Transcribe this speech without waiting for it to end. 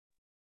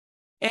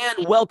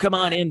And welcome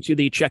on into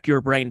the Check Your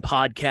Brain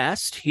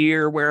podcast.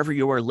 Here, wherever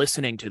you are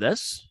listening to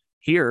this,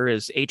 here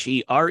is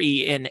HERENHEAR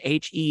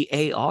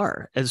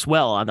as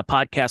well on the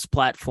podcast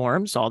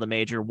platforms, all the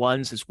major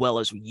ones, as well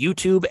as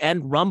YouTube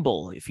and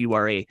Rumble. If you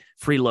are a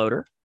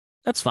freeloader,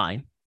 that's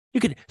fine.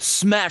 You could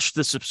smash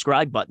the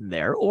subscribe button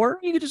there, or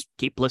you could just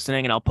keep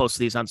listening and I'll post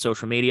these on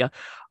social media.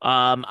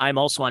 I'm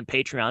also on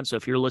Patreon. So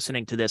if you're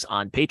listening to this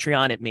on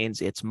Patreon, it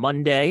means it's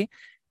Monday.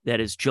 That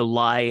is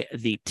July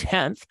the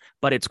 10th,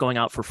 but it's going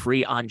out for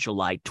free on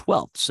July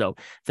 12th. So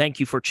thank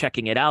you for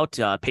checking it out.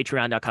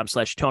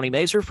 Patreon.com/Tony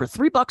Mazer. For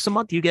 $3 a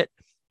month, you get,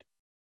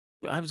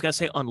 I was going to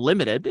say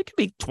unlimited. It could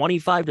be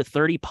 25 to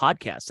 30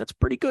 podcasts. That's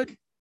pretty good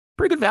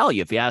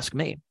value if you ask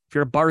me. If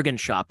you're a bargain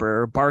shopper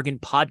or a bargain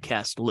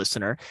podcast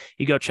listener,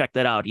 you go check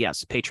that out.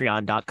 Yes,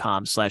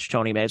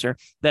 patreon.com/Tony Mazer.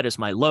 That is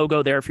my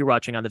logo there if you're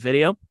watching on the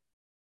video.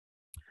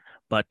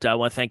 But I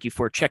want to thank you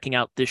for checking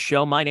out this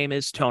show. My name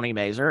is Tony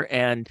Mazer,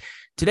 and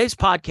today's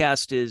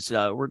podcast is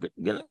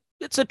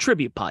it's a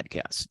tribute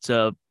podcast. It's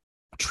a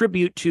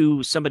tribute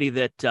to somebody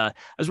that I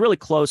was really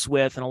close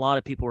with, and a lot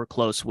of people were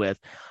close with,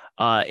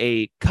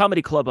 a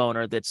comedy club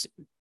owner that's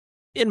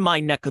in my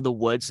neck of the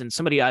woods, and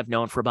somebody I've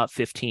known for about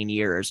 15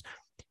 years.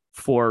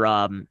 He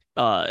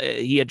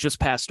had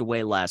just passed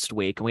away last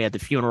week, and we had the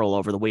funeral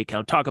over the weekend.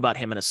 I'll talk about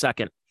him in a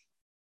second.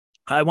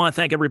 I want to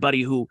thank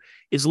everybody who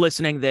is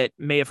listening that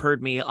may have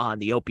heard me on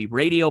the Opie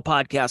Radio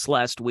podcast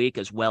last week,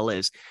 as well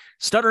as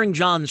Stuttering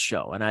John's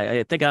show. And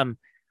I think I'm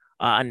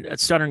on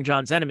Stuttering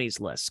John's enemies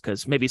list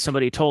because maybe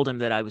somebody told him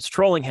that I was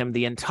trolling him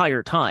the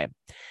entire time.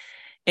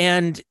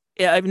 And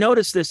I've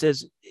noticed this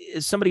as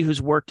somebody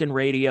who's worked in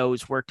radio,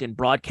 who's worked in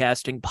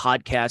broadcasting,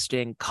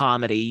 podcasting,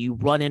 comedy. You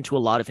run into a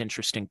lot of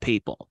interesting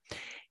people.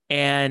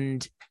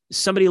 And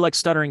somebody like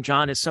Stuttering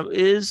John is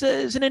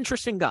an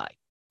interesting guy.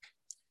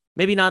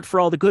 Maybe not for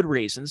all the good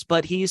reasons,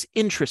 but he's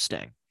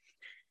interesting.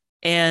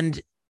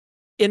 And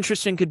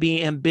interesting could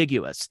be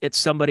ambiguous. It's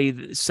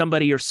somebody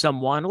or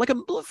someone, like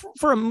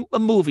for a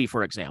movie,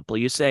 for example.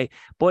 You say,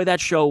 boy,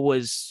 that show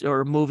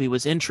or movie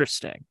was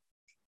interesting.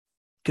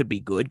 Could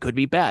be good, could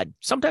be bad.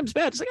 Sometimes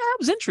bad. It's like, it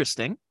was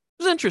interesting. It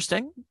was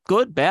interesting.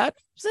 Good, bad.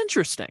 It was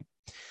interesting.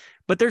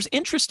 But there's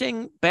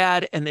interesting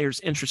bad and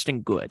there's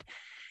interesting good.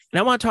 And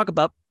I want to talk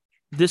about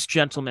this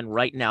gentleman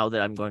right now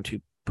that I'm going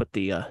to put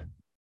the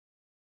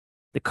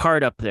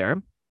card up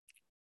there.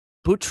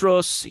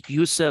 Boutros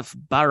Youssef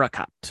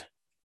Barakat.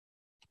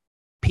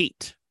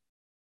 Pete.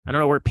 I don't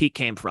know where Pete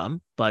came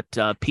from, but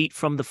Pete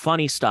from the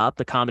Funny Stop,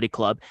 the comedy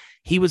club,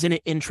 he was an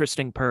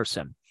interesting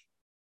person.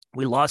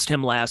 We lost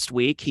him last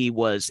week. He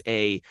was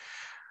a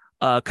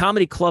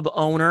comedy club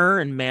owner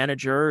and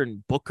manager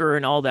and booker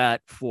and all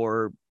that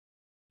for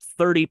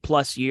 30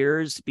 plus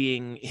years,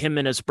 being him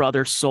and his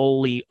brother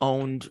solely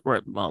owned,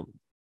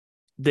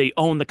 they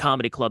own the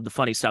comedy club, the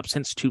Funny Stop,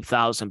 since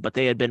 2000, but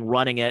they had been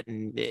running it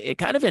and it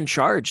kind of in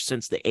charge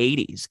since the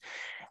 80s.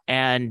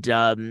 And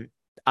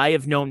I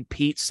have known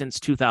Pete since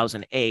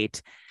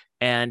 2008.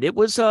 And there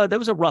was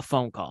a rough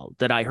phone call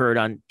that I heard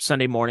on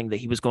Sunday morning that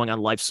he was going on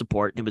life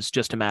support. And it was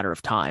just a matter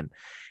of time.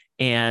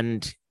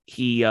 And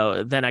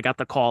then I got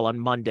the call on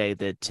Monday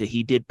that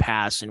he did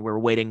pass, and we're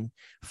waiting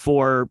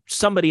for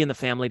somebody in the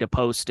family to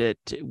post it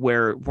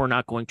where we're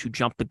not going to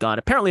jump the gun.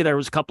 Apparently there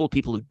was a couple of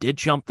people who did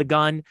jump the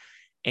gun.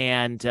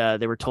 And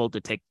they were told to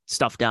take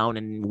stuff down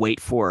and wait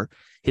for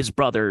his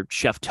brother,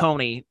 Chef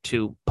Tony,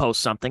 to post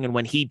something. And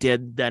when he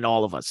did, then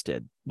all of us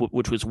did,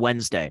 which was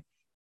Wednesday.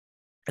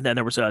 And then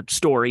there was a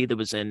story that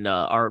was in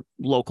our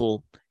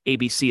local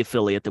ABC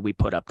affiliate that we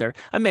put up there.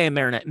 I may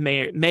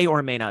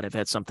or may not have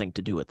had something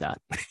to do with that.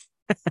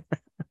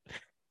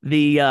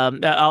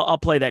 I'll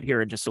play that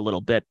here in just a little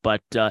bit.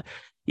 But it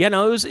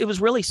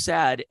was really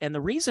sad. And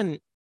the reason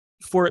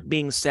for it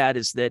being sad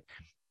is that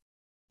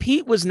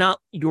Pete was not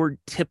your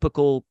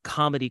typical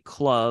comedy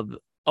club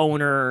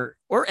owner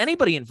or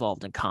anybody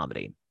involved in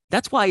comedy.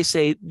 That's why I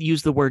say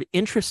use the word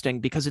interesting,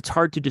 because it's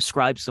hard to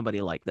describe somebody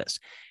like this.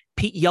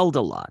 Pete yelled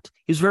a lot.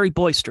 He was very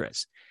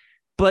boisterous.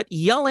 But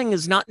yelling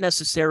is not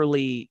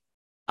necessarily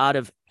out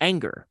of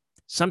anger.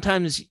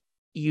 Sometimes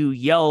you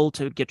yell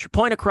to get your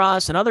point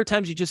across, and other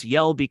times you just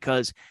yell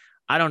because,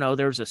 I don't know,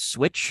 there's a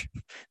switch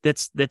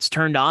that's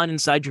turned on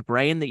inside your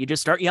brain that you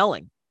just start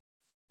yelling.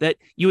 That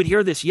you would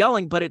hear this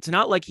yelling, but it's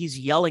not like he's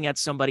yelling at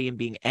somebody and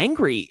being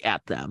angry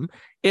at them.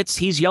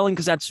 He's yelling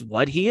because that's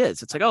what he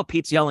is. It's like, oh,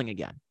 Pete's yelling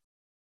again.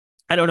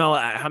 I don't know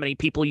how many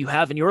people you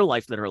have in your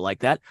life that are like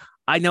that.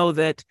 I know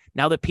that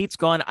now that Pete's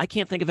gone, I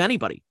can't think of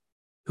anybody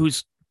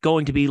who's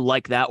going to be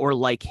like that or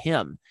like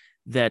him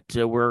that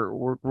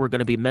we're going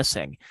to be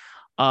missing.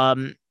 I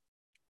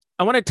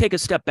want to take a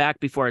step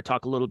back before I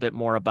talk a little bit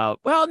more about,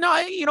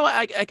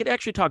 I could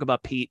actually talk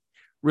about Pete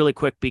really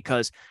quick,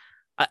 because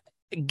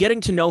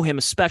getting to know him,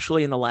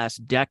 especially in the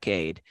last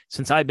decade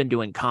since I've been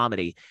doing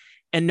comedy,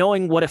 and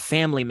knowing what a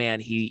family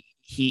man he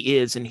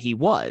is and he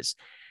was,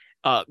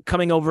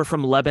 coming over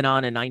from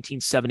Lebanon in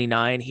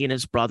 1979, he and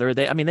his brother,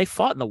 they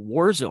fought in the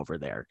wars over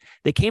there.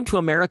 They came to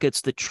America. It's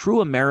the true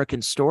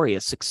American story,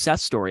 a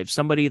success story of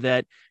somebody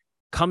that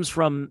comes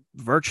from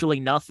virtually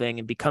nothing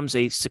and becomes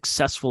a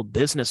successful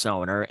business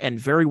owner and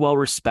very well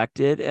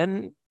respected,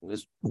 and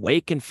his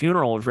wake and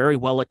funeral are very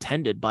well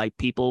attended by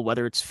people,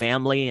 whether it's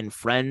family and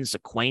friends,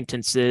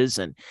 acquaintances.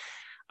 And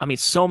I mean,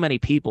 so many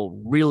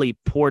people really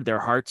poured their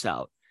hearts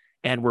out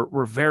and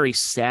were very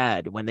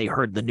sad when they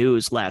heard the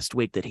news last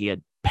week that he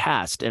had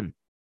passed. And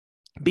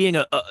being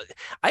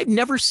I've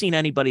never seen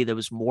anybody that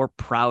was more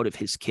proud of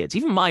his kids.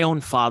 Even my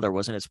own father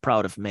wasn't as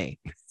proud of me.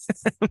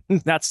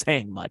 Not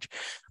saying much,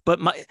 but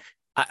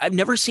I've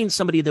never seen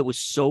somebody that was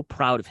so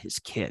proud of his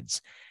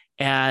kids.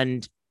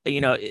 And, you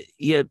know,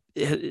 he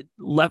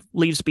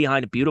leaves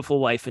behind a beautiful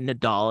wife and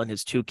Nadal and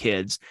his 2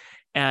 kids.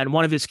 And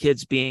one of his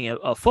kids, being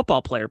a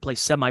football player, plays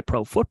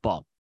semi-pro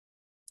football.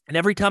 And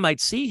every time I'd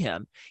see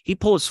him, he'd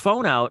pull his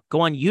phone out,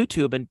 go on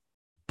YouTube, and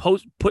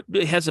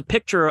has a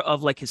picture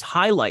of like his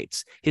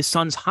highlights, his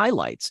son's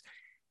highlights,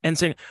 and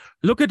saying,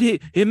 look at he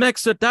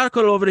makes a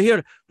tackle over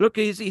here. Look,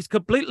 he's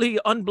completely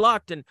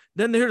unblocked. And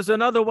then here's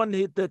another one.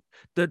 The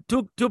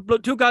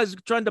two guys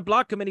trying to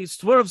block him, and he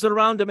swerves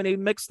around him and he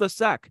makes the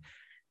sack.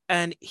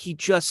 And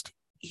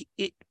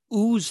it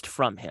oozed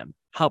from him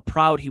how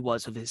proud he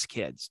was of his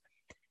kids.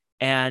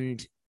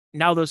 And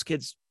now those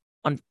kids,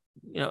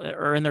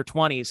 are in their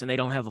 20s and they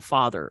don't have a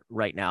father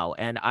right now.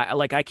 And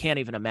I can't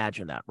even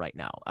imagine that right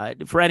now.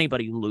 For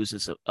anybody who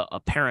loses a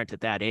parent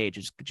at that age,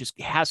 it just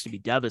has to be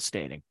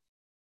devastating.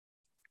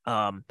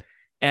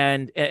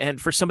 And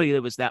for somebody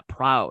that was that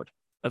proud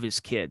of his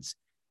kids,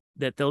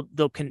 that they'll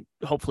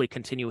hopefully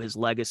continue his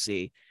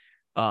legacy,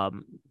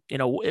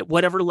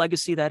 whatever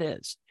legacy that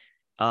is,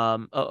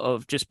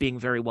 of just being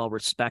very well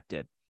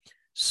respected.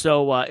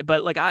 So,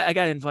 but like I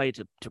got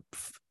invited to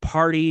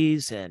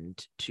parties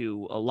and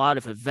to a lot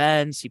of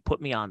events. He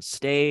put me on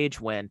stage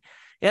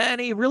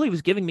and he really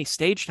was giving me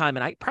stage time,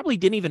 and I probably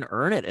didn't even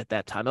earn it at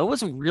that time. I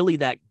wasn't really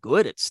that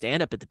good at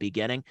stand-up at the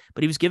beginning,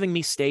 but he was giving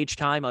me stage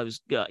time. I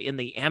was in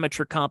the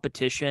amateur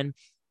competition.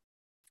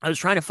 I was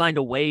trying to find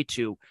a way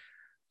to,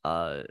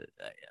 I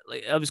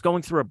was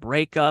going through a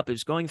breakup. I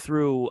was going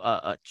through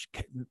a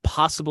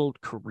possible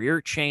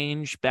career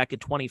change back in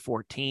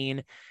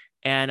 2014.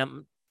 And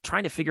I'm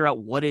trying to figure out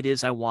what it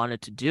is I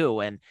wanted to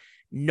do. And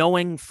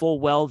knowing full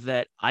well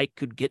that I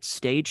could get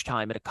stage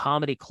time at a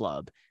comedy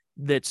club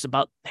that's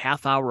about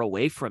half hour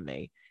away from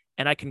me,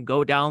 and I can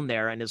go down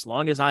there, and as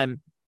long as I'm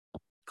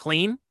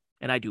clean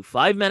and I do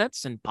 5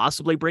 minutes and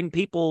possibly bring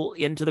people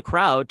into the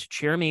crowd to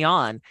cheer me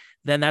on,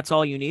 then that's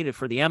all you needed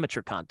for the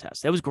amateur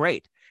contest. That was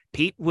great.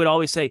 Pete would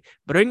always say,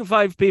 bring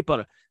 5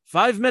 people,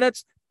 5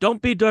 minutes,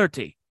 don't be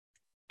dirty.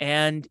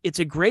 And it's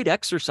a great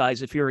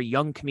exercise if you're a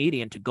young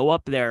comedian to go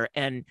up there,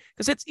 and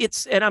because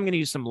it's and I'm going to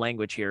use some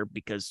language here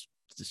because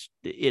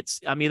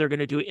I'm either going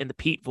to do it in the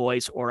Pete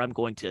voice or I'm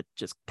going to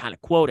just kind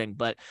of quoting,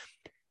 but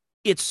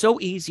it's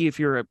so easy if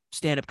you're a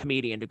stand-up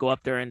comedian to go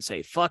up there and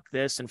say, fuck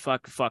this and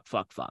fuck.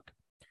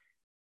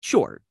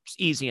 Sure, it's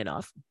easy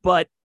enough,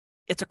 but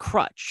it's a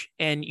crutch,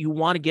 and you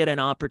want to get an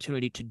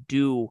opportunity to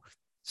do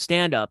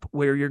stand-up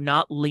where you're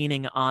not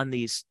leaning on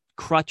these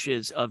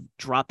crutches of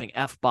dropping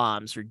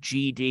F-bombs or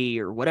GD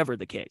or whatever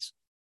the case,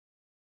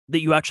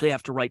 that you actually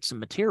have to write some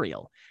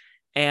material.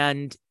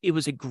 And it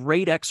was a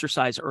great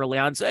exercise early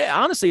on. So,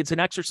 honestly, it's an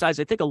exercise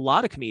I think a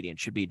lot of comedians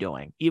should be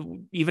doing,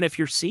 even if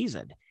you're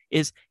seasoned,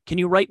 is can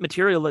you write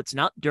material that's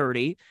not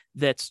dirty,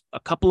 that's a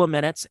couple of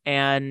minutes,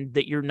 and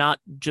that you're not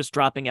just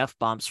dropping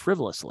F-bombs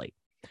frivolously.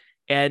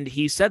 And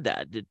he said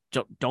that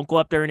don't go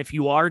up there. And if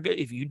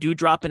you do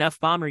drop an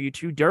F-bomb or you're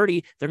too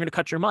dirty, they're going to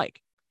cut your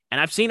mic. And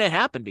I've seen it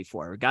happen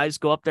before. Guys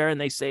go up there and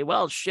they say,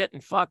 well, shit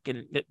and fuck,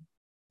 and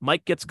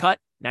mic gets cut.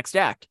 Next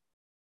act,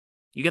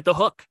 you get the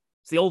hook.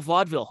 It's the old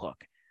vaudeville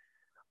hook.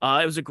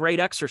 It was a great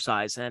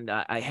exercise, and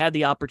I had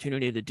the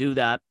opportunity to do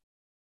that.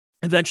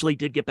 Eventually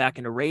did get back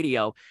into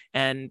radio,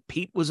 and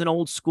Pete was an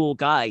old school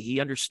guy. He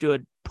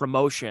understood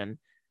promotion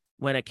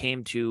when it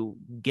came to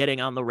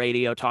getting on the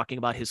radio, talking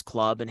about his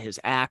club and his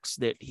acts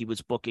that he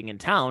was booking in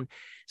town.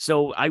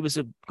 So I was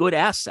a good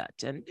asset.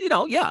 And,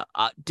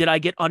 did I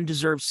get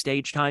undeserved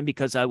stage time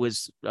because I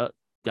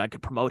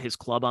could promote his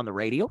club on the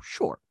radio?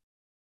 Sure.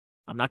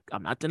 I'm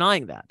not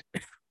denying that.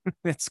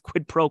 It's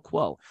quid pro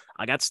quo.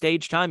 I got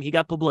stage time. He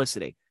got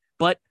publicity.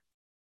 But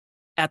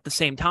at the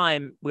same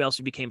time, we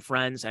also became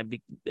friends.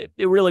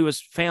 It really was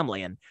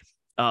family. And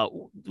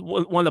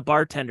one of the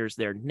bartenders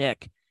there,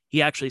 Nick,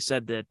 he actually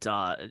said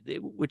that,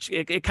 which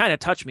it kind of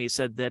touched me. He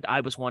said that I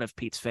was one of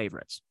Pete's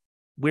favorites.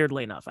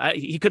 Weirdly enough,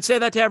 he could say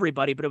that to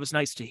everybody, but it was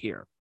nice to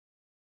hear.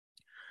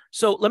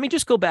 So let me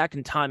just go back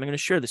in time. I'm going to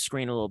share the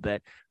screen a little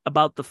bit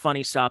about the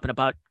Funny Stop and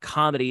about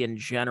comedy in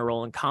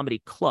general and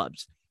comedy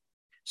clubs.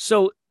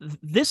 So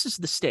this is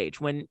the stage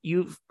when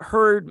you've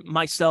heard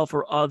myself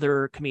or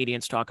other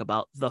comedians talk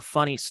about the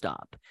Funny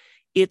Stop.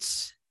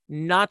 It's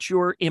not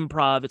your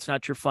improv. It's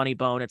not your funny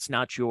bone. It's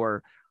not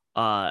your,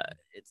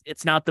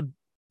 it's not the,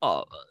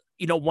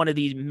 one of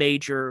these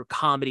major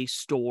comedy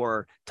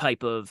store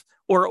type of,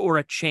 or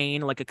a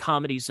chain like a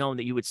Comedy Zone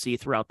that you would see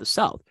throughout the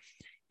South.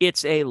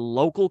 It's a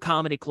local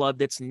comedy club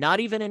that's not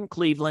even in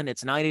Cleveland.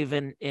 It's not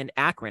even in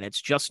Akron.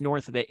 It's just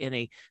north of it in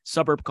a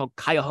suburb called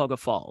Cuyahoga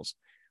Falls.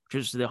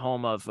 which is the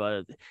home of,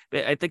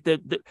 I think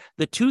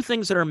the two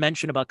things that are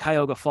mentioned about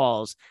Cuyahoga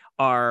Falls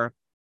are,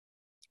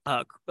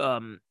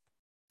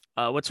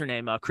 what's her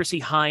name? Chrissy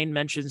Hine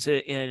mentions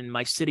it in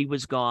My City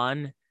Was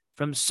Gone,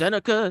 from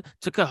Seneca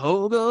to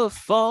Cuyahoga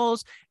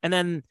Falls. And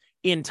then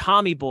in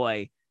Tommy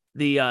Boy,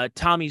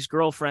 Tommy's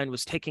girlfriend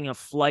was taking a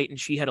flight and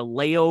she had a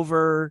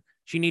layover.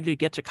 She needed to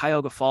get to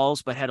Cuyahoga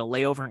Falls, but had a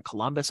layover in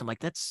Columbus. I'm like,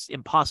 that's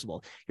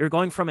impossible. You're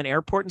going from an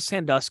airport in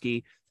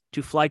Sandusky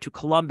to fly to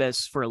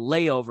Columbus for a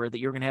layover that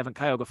you're going to have in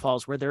Cuyahoga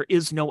Falls, where there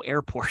is no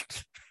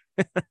airport.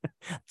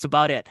 That's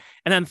about it.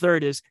 And then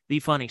third is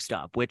the Funny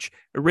Stop, which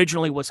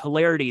originally was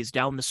Hilarities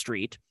down the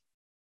street.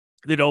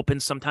 That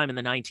opened sometime in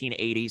the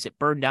 1980s. It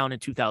burned down in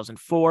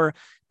 2004.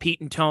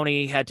 Pete and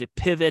Tony had to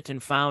pivot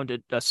and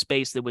found a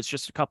space that was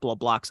just a couple of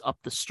blocks up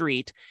the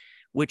street,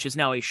 which is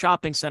now a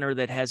shopping center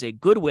that has a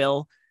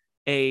Goodwill,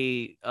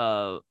 a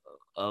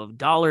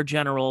Dollar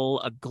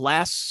General, a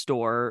glass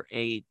store,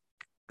 a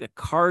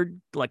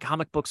card, like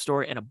comic book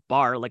store, and a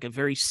bar, like a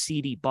very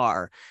seedy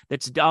bar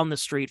that's down the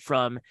street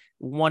from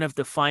one of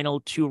the final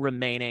two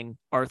remaining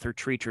Arthur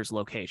Treacher's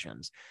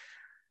locations.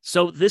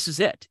 So this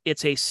is it.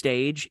 It's a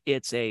stage,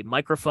 it's a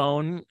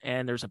microphone,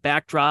 and there's a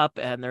backdrop,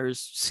 and there's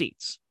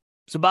seats.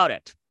 It's about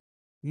it.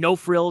 No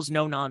frills,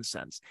 no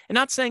nonsense. And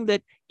not saying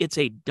that it's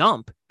a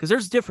dump, because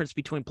there's a difference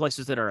between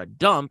places that are a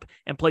dump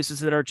and places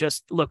that are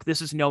just, look,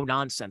 this is no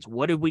nonsense.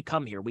 What did we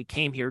come here? We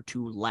came here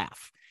to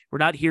laugh. We're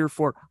not here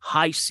for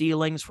high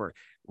ceilings, for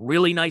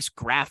really nice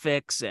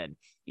graphics. And,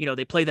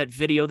 they play that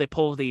video, they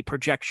pull the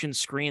projection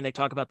screen, they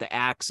talk about the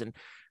acts and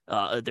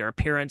their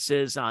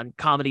appearances on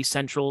Comedy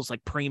Central's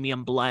like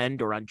Premium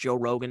Blend, or on Joe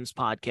Rogan's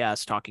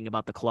podcast talking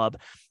about the club.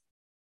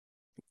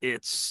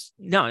 It's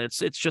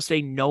just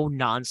a no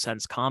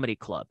nonsense comedy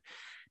club.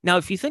 Now,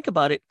 if you think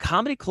about it,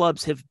 comedy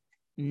clubs have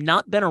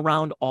not been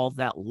around all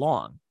that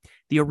long.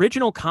 The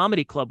original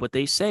comedy club, what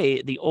they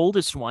say, the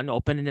oldest one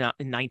opened in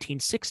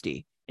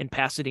 1960 in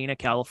Pasadena,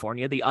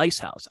 California, the Ice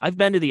House. I've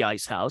been to the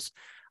Ice House.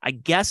 I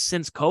guess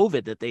since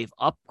COVID that they've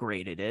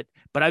upgraded it,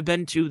 but I've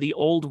been to the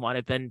old one.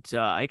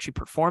 I actually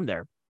performed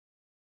there,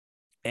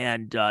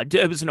 and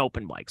it was an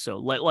open mic. So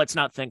let's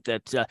not think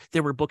that they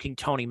were booking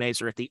Tony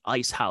Mazur at the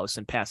Ice House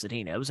in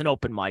Pasadena. It was an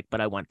open mic, but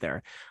I went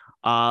there.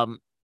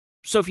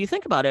 So if you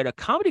think about it, a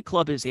comedy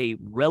club is a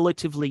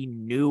relatively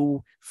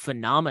new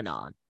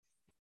phenomenon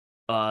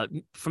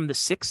from the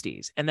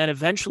 60s. And then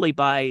eventually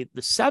by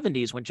the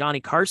 70s, when Johnny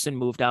Carson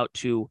moved out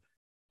to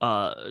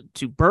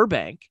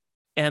Burbank,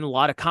 and a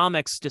lot of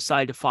comics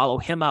decided to follow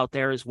him out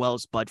there, as well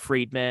as Bud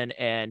Friedman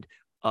and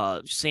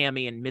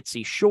Sammy and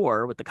Mitzi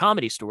Shore with the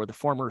Comedy Store, the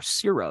former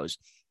Ciro's.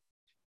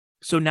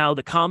 So now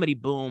the comedy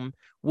boom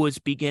was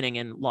beginning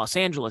in Los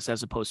Angeles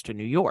as opposed to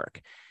New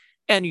York.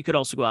 And you could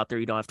also go out there.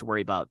 You don't have to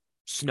worry about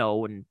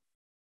snow and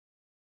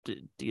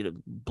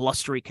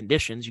blustery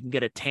conditions. You can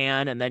get a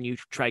tan, and then you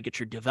try to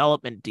get your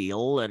development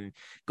deal and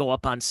go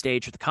up on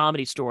stage at the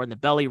Comedy Store in the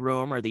belly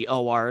room or the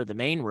OR, the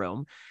main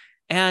room.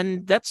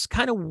 And that's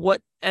kind of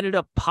what ended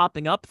up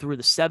popping up through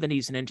the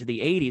 70s and into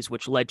the 80s,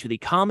 which led to the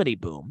comedy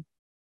boom.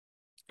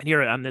 And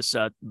here on this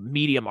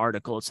Medium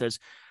article, it says,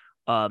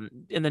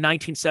 in the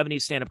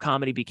 1970s, stand-up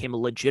comedy became a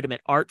legitimate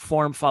art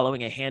form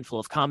following a handful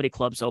of comedy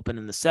clubs opened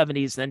in the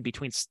 70s. Then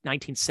between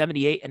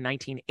 1978 and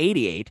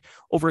 1988,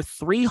 over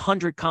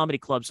 300 comedy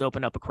clubs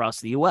opened up across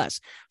the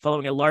U.S.,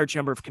 following a large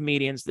number of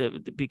comedians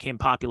that became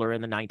popular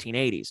in the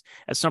 1980s.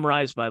 As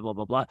summarized by blah,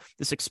 blah, blah,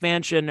 this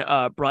expansion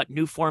brought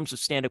new forms of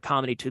stand-up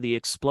comedy to the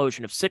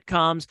explosion of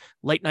sitcoms,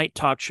 late-night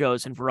talk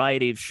shows, and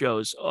variety of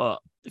shows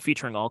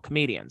featuring all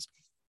comedians.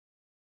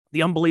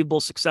 The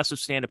unbelievable success of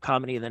stand-up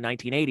comedy in the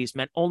 1980s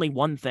meant only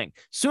one thing.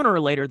 Sooner or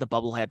later, the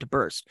bubble had to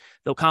burst.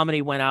 Though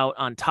comedy went out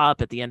on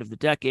top at the end of the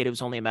decade, it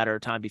was only a matter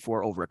of time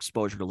before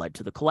overexposure led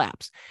to the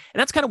collapse.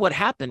 And that's kind of what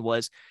happened,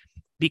 was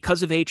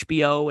because of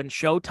HBO and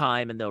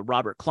Showtime and the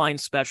Robert Klein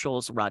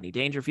specials, Rodney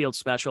Dangerfield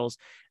specials,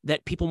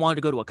 that people wanted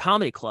to go to a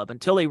comedy club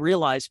until they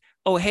realized,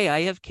 oh, hey,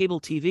 I have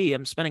cable TV.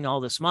 I'm spending all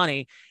this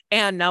money.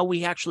 And now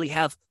we actually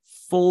have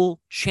full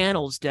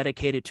channels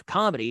dedicated to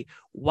comedy.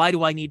 Why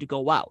do I need to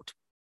go out?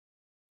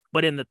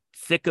 But in the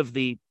thick of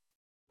the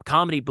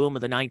comedy boom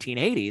of the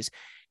 1980s,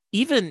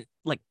 even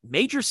like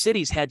major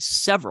cities had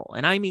several,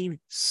 and I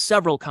mean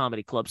several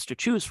comedy clubs to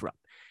choose from.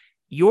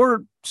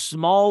 Your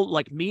small,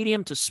 like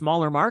medium to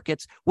smaller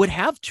markets would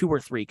have 2 or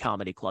 3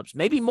 comedy clubs,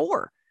 maybe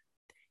more.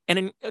 And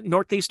in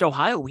Northeast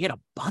Ohio, we had a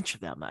bunch of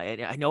them.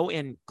 I know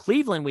in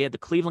Cleveland, we had the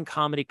Cleveland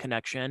Comedy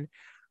Connection,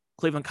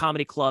 Cleveland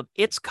Comedy Club,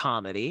 It's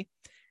Comedy.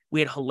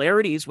 We had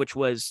Hilarities, which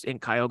was in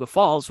Cuyahoga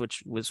Falls,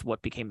 which was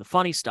what became the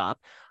Funny Stop.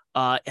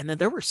 And then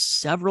there were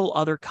several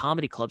other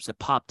comedy clubs that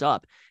popped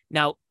up.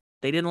 Now,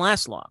 they didn't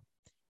last long.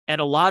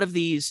 And a lot of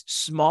these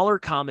smaller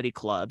comedy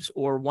clubs,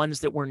 or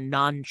ones that were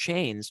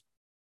non-chains,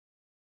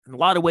 in a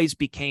lot of ways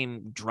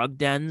became drug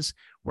dens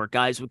where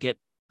guys would get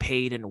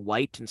paid in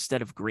white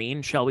instead of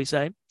green, shall we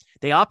say.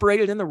 They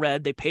operated in the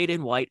red. They paid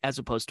in white as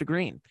opposed to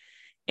green.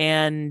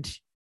 And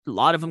a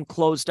lot of them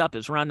closed up. It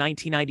was around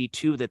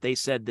 1992 that they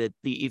said that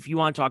if you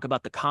want to talk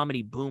about the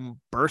comedy boom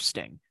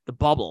bursting, the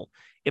bubble,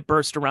 it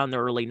burst around the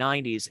early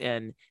 90s,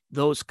 and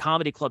those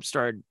comedy clubs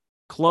started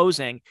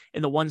closing,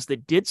 and the ones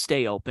that did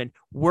stay open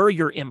were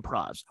your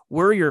improvs,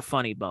 were your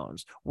funny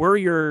bones, were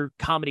your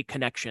comedy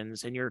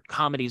connections and your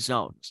comedy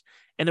zones.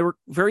 And they were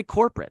very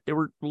corporate. They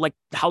were like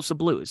House of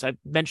Blues. I've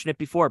mentioned it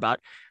before about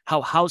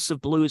how House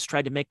of Blues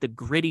tried to make the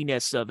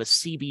grittiness of a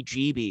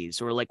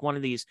CBGB's or like one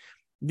of these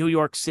New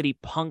York City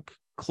punk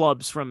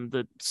clubs from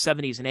the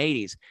 70s and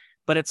 80s.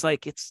 But it's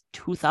like, it's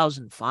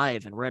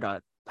 2005 and we're at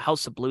a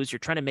House of Blues. You're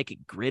trying to make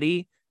it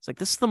gritty. It's like,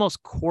 this is the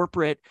most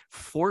corporate,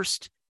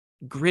 forced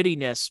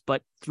grittiness,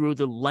 but through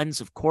the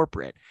lens of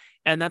corporate.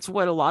 And that's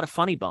what a lot of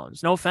funny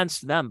bones, no offense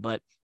to them,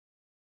 but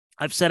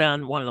I've said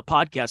on one of the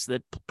podcasts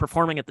that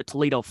performing at the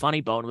Toledo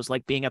Funny Bone was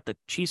like being at the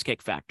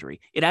Cheesecake Factory.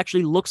 It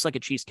actually looks like a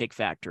Cheesecake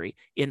Factory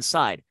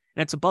inside,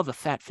 and it's above a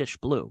Fat Fish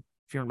Blue,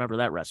 if you remember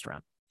that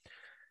restaurant.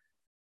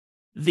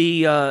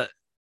 The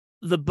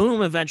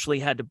boom eventually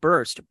had to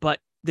burst, but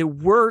there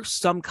were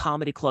some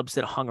comedy clubs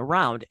that hung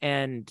around,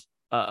 and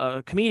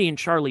a comedian,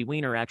 Charlie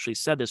Wiener, actually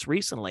said this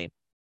recently,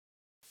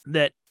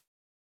 that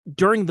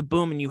during the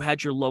boom and you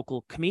had your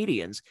local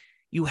comedians,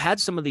 you had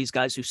some of these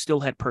guys who still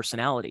had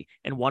personality.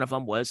 And one of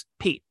them was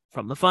Pete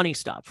from The Funny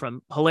Stop,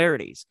 from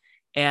Hilarities.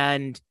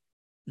 And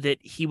that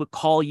he would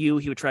call you,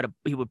 he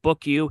would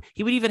book you,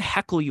 he would even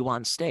heckle you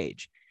on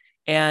stage.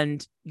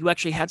 And you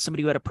actually had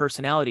somebody who had a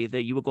personality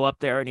that you would go up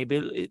there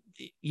and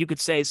you could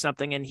say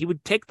something and he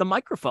would take the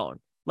microphone,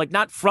 like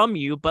not from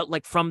you, but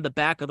like from the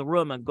back of the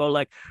room and go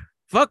like,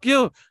 fuck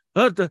you.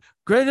 The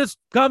greatest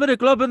comedy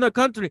club in the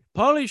country.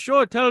 Pauly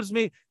Shore tells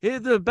me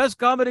he's the best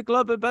comedy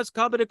club and best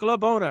comedy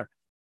club owner.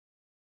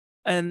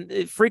 And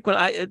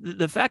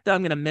the fact that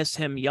I'm going to miss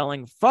him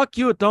yelling, fuck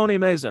you, Tony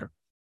Mazer,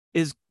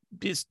 is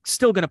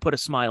still going to put a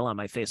smile on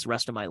my face the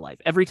rest of my life.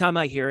 Every time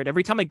I hear it,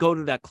 every time I go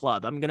to that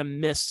club, I'm going to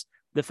miss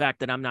the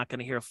fact that I'm not going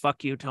to hear,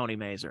 fuck you, Tony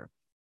Mazer.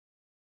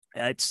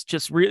 It's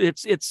just really,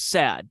 it's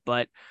sad,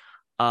 but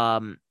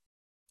I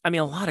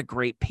mean, a lot of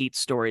great Pete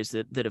stories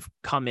that have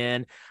come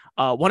in.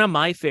 One of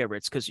my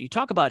favorites, because you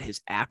talk about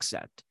his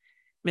accent. I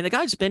mean, the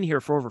guy's been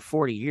here for over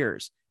 40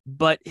 years,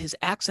 but his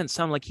accent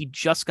sounded like he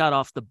just got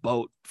off the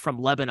boat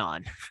from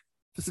Lebanon.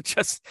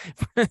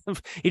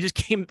 He just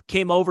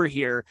came over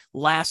here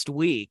last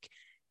week,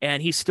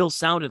 and he still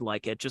sounded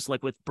like it, just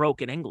like with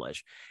broken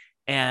English.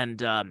 And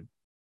that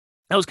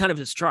was kind of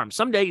his charm.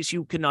 Some days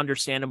you can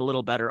understand him a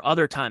little better.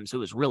 Other times it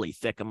was really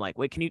thick. I'm like,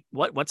 wait,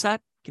 what's that?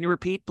 Can you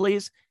repeat,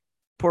 please?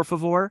 Por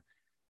favor.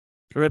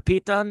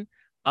 Repitan.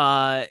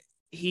 There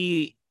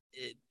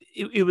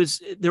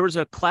was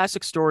a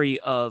classic story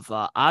of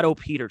Otto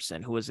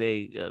Peterson, who was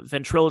a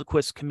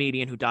ventriloquist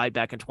comedian who died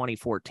back in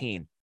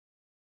 2014.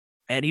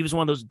 And he was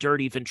one of those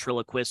dirty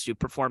ventriloquists who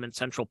perform in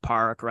Central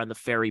Park or on the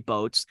ferry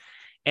boats.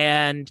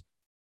 And,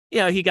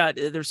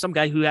 there's some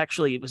guy who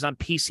actually was on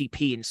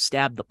PCP and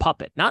stabbed the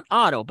puppet. Not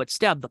Otto, but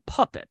stabbed the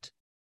puppet.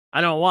 I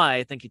don't know why.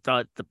 I think he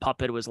thought the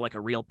puppet was like a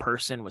real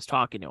person, was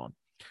talking to him.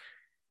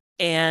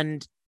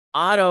 And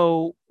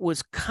Otto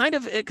was kind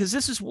of, because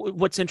this is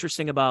what's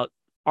interesting about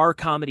our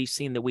comedy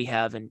scene that we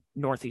have in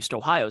Northeast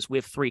Ohio is we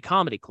have 3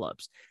 comedy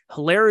clubs.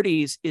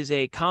 Hilarities is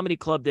a comedy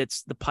club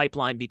that's the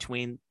pipeline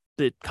between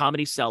the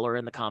Comedy Cellar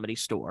and the Comedy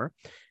Store.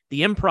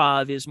 The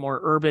Improv is more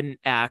urban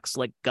acts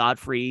like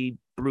Godfrey,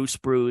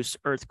 Bruce,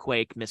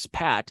 Earthquake, Miss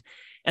Pat.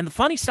 And the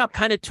Funny Stop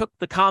kind of took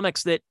the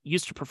comics that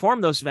used to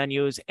perform those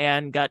venues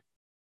and got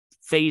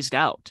phased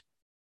out.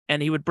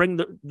 And he would bring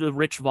the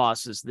Rich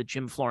Vosses, the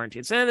Jim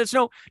Florentines. And it's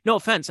no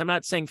offense. I'm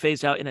not saying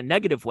phased out in a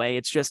negative way.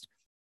 It's just,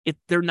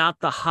 they're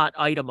not the hot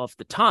item of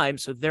the time.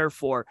 So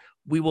therefore,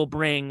 we will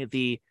bring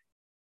the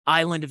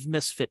Island of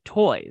Misfit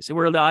Toys.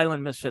 We're the Island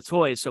of Misfit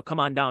Toys, so come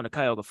on down to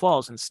Cuyahoga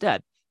Falls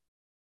instead.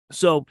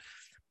 So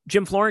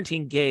Jim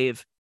Florentine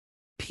gave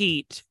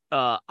Pete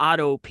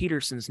Otto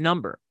Peterson's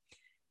number.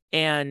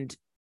 And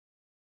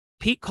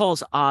Pete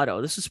calls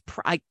Otto. This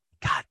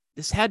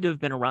had to have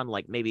been around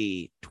like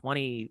maybe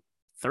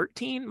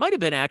 2013. Might have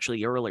been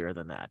actually earlier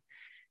than that.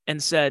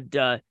 And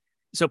said,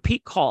 so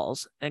Pete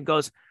calls and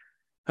goes,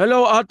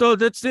 hello, Otto,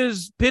 this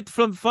is Pete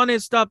from Funny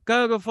Stop,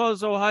 Cuyahoga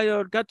Falls,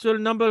 Ohio. Got your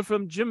number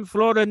from Jim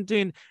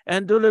Florentine.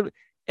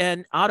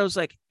 And Otto's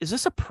like, is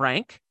this a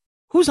prank?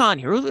 Who's on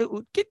here?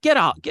 Get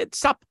out.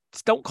 Stop.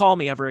 Don't call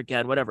me ever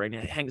again, whatever. And he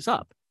hangs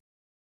up.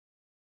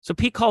 So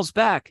Pete calls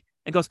back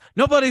and goes,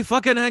 nobody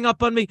fucking hang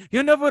up on me.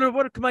 You never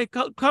work my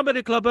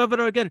comedy club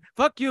ever again.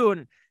 Fuck you.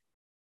 And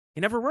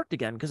he never worked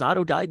again because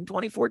Otto died in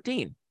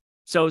 2014.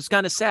 So it's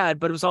kind of sad,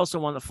 but it was also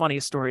one of the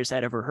funniest stories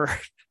I'd ever heard.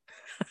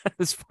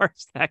 As far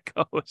as that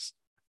goes.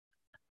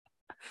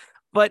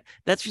 But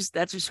that's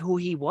just who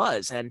he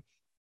was. And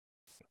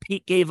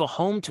Pete gave a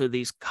home to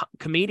these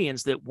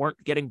comedians that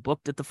weren't getting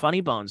booked at the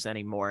Funny Bones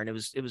anymore. And it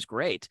was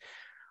great.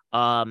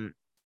 It's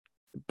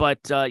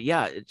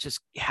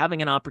just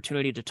having an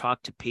opportunity to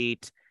talk to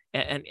Pete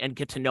and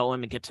get to know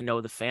him and get to know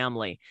the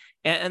family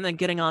and then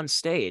getting on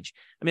stage.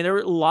 I mean, there were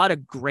a lot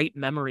of great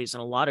memories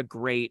and a lot of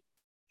great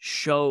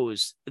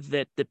shows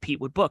that Pete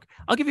would book.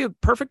 I'll give you a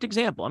perfect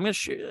example. I'm going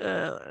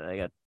to I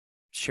got to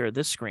share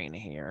this screen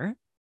here.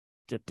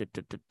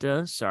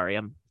 Sorry,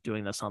 I'm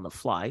doing this on the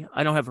fly.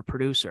 I don't have a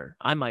producer.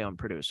 I'm my own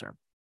producer.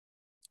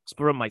 Let's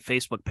put it on my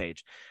Facebook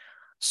page.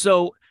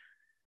 So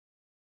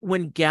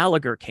when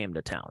Gallagher came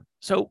to town,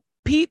 so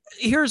Pete,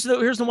 here's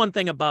the one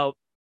thing about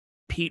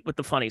Pete with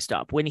the funny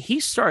stuff. When he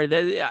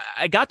started,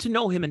 I got to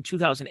know him in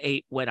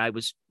 2008 when I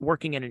was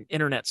working at an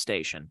internet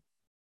station,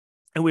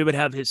 and we would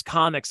have his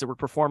comics that were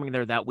performing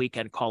there that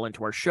weekend call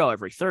into our show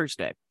every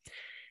Thursday.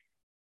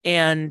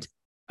 And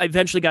I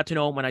eventually got to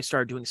know him when I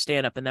started doing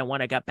stand-up. And then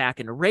when I got back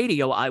into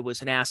radio, I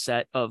was an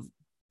asset of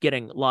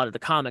getting a lot of the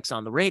comics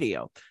on the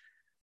radio.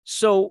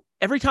 So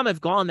every time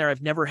I've gone there,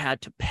 I've never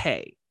had to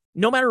pay,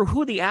 no matter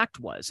who the act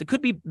was. It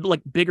could be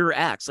like bigger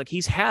acts. Like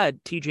he's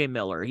had TJ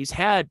Miller, he's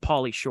had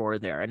Pauly Shore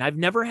there, and I've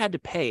never had to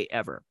pay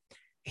ever.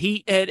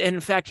 And in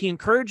fact, he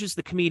encourages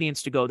the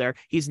comedians to go there.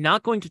 He's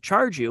not going to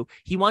charge you.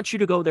 He wants you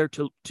to go there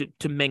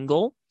to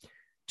mingle,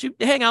 to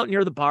hang out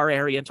near the bar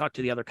area and talk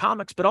to the other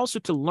comics, but also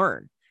to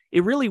learn.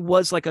 It really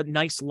was like a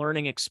nice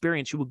learning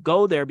experience. You would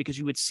go there because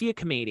you would see a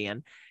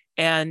comedian,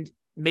 and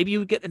maybe you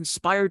would get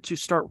inspired to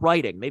start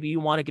writing. Maybe you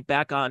want to get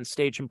back on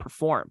stage and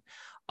perform.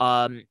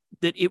 That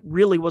it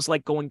really was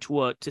like going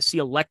to see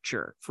a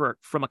lecture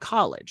from a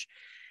college.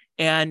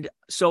 And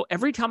so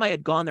every time I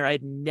had gone there, I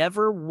had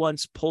never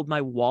once pulled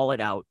my wallet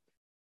out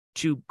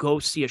to go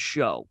see a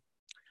show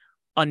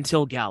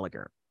until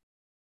Gallagher.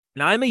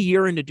 Now I'm a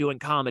year into doing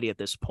comedy at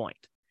this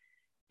point,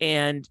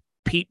 and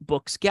Pete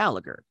books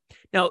Gallagher.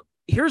 Now,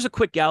 here's a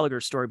quick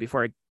Gallagher story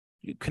before I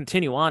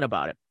continue on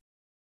about it.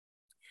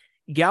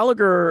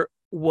 Gallagher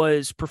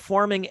was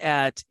performing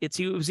at, it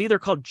was either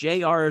called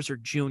JR's or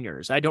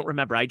Junior's. I don't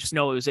remember. I just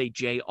know it was a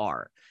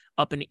JR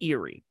up in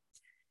Erie.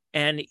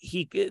 And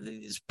he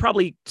is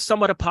probably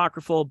somewhat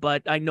apocryphal,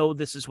 but I know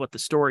this is what the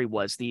story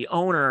was. The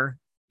owner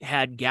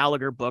had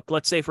Gallagher booked,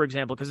 let's say, for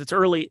example, because it's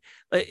early,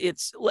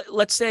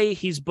 let's say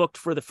he's booked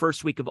for the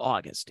first week of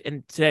August.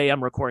 And today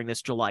I'm recording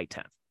this July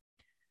 10th.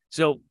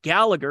 So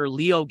Gallagher,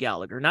 Leo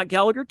Gallagher, not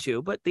Gallagher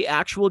 2, but the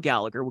actual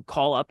Gallagher would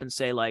call up and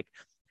say like,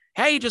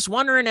 hey, just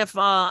wondering if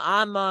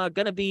I'm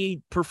going to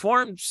be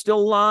performed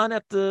still on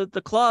at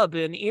the club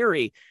in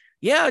Erie.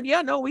 Yeah,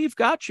 no, we've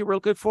got you. We're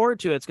looking forward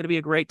to it. It's going to be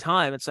a great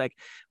time. It's like,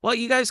 well,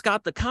 you guys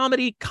got the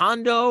comedy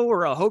condo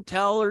or a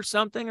hotel or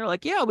something? Or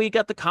like, yeah, we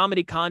got the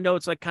comedy condo.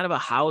 It's like kind of a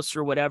house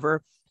or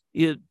whatever.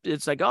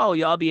 It's like, oh,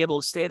 y'all be able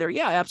to stay there.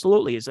 Yeah,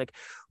 absolutely. It's like,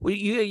 well,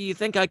 you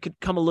think I could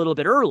come a little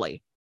bit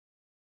early?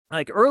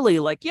 Like early,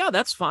 like, yeah,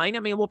 that's fine. I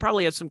mean, we'll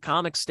probably have some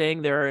comics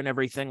staying there and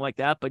everything like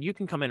that, but you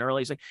can come in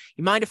early. He's like,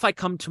 you mind if I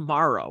come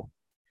tomorrow?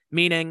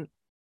 Meaning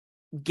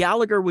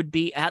Gallagher would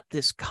be at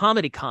this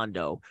comedy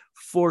condo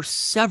for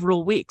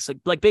several weeks,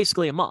 like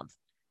basically a month.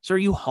 So are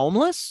you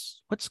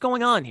homeless? What's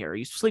going on here? Are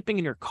you sleeping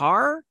in your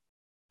car?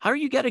 How are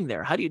you getting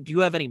there? Do you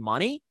have any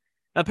money?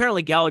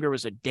 Apparently Gallagher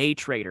was a day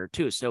trader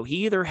too. So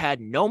he either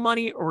had no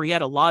money or he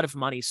had a lot of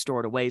money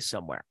stored away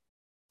somewhere.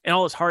 And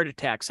all his heart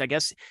attacks, I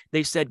guess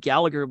they said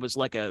Gallagher was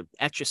like a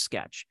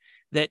Etch-a-Sketch,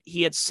 that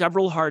he had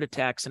several heart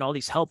attacks and all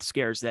these health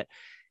scares, that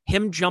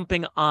him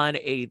jumping on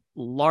a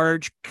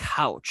large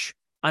couch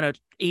on a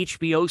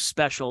HBO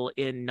special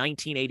in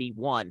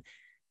 1981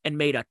 and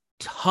made a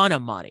ton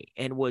of money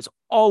and was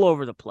all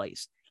over the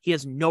place. He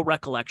has no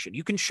recollection.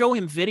 You can show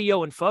him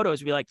video and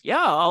photos and be like,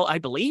 yeah, I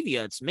believe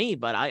you. It's me,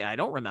 but I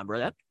don't remember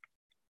that.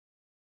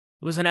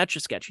 It was an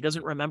Etch-a-Sketch. He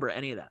doesn't remember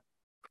any of that.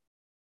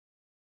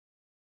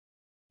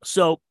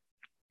 So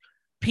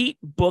Pete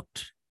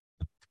booked,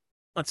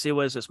 let's see,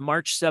 what is this?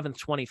 March 7th,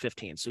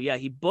 2015. So yeah,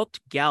 he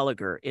booked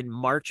Gallagher in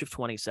March of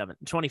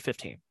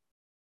 2015.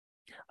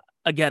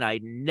 Again,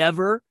 I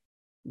never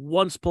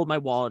once pulled my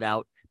wallet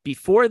out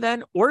before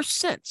then or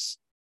since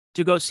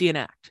to go see an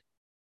act.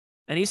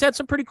 And he's had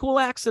some pretty cool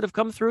acts that have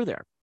come through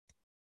there.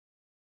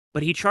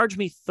 But he charged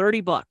me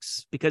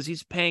 $30 because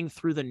he's paying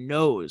through the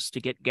nose to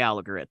get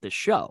Gallagher at this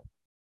show.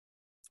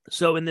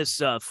 So in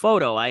this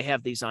photo, I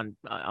have these on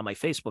my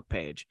Facebook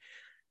page.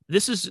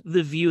 This is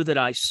the view that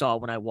I saw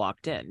when I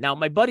walked in. Now,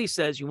 my buddy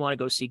says, you want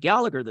to go see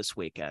Gallagher this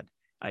weekend?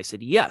 I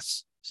said,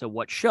 yes. So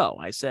what show?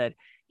 I said,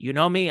 you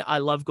know me, I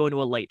love going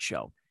to a late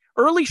show.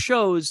 Early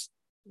shows,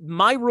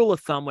 my rule of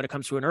thumb when it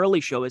comes to an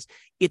early show is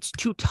it's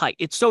too tight.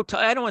 It's so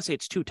tight. I don't want to say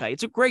it's too tight.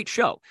 It's a great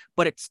show,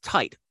 but it's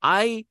tight.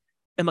 I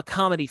am a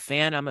comedy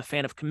fan. I'm a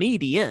fan of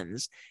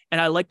comedians, and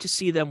I like to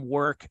see them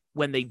work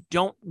when they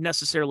don't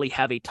necessarily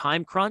have a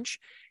time crunch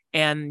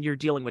and you're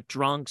dealing with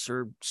drunks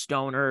or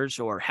stoners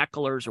or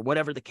hecklers or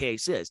whatever the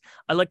case is.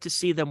 I like to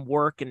see them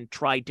work and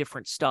try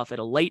different stuff at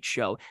a late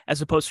show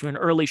as opposed to an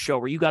early show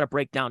where you got to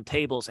break down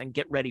tables and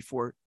get ready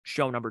for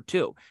show number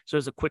 2. So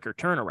there's a quicker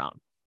turnaround.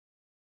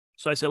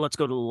 So I said, let's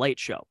go to the late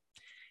show.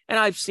 And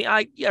I've seen,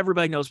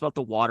 everybody knows about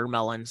the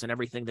watermelons and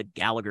everything that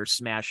Gallagher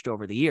smashed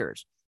over the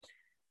years.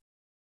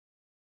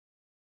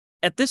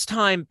 At this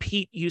time,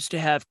 Pete used to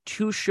have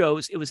 2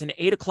 shows. It was an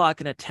 8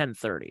 o'clock and a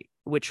 10:30,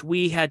 which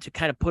we had to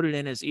kind of put it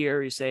in his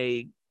ear. You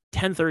say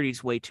 10:30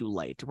 is way too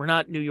late. We're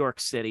not New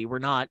York City. We're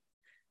not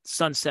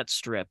Sunset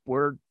Strip.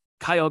 We're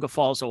Cuyahoga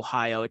Falls,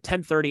 Ohio. At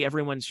 10:30,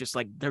 everyone's just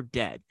like, they're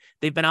dead.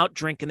 They've been out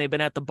drinking. They've been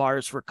at the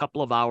bars for a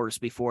couple of hours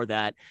before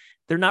that.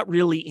 They're not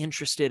really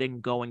interested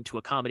in going to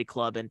a comedy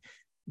club and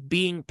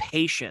being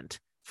patient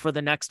for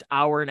the next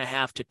hour and a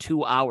half to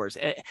 2 hours.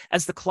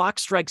 As the clock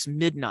strikes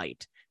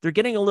midnight, they're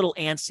getting a little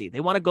antsy. They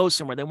want to go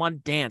somewhere. They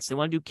want to dance. They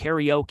want to do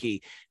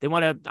karaoke. They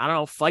want to, I don't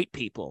know, fight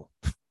people.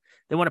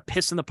 They want to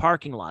piss in the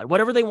parking lot.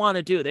 Whatever they want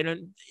to do. They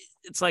don't.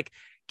 It's like,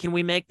 can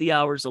we make the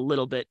hours a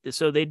little bit?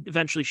 So they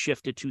eventually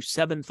shifted to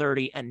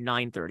 7:30 and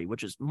 9:30,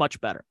 which is much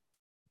better.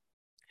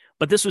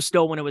 But this was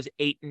still when it was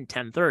 8 and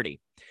 10:30.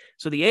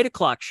 So the 8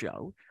 o'clock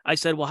show, I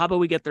said, well, how about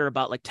we get there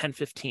about like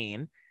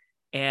 10:15?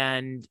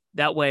 And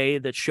that way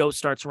the show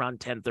starts around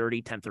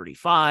 10:30,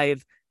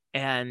 10:35,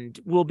 and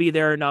we'll be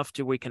there enough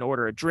to we can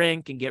order a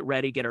drink and get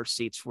ready, get our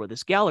seats for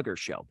this Gallagher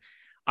show.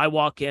 I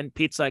walk in,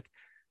 Pete's like,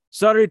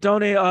 sorry,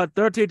 Tony,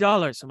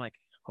 $30. I'm like,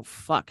 oh,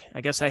 fuck.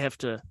 I guess I have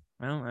to,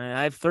 well,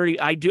 I have 30.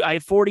 I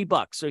have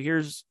 $40. So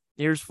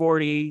here's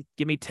 40.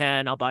 Give me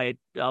 10.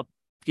 I'll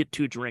get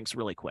 2 drinks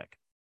really quick.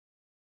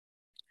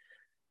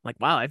 I'm like,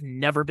 wow, I've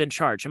never been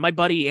charged. And my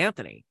buddy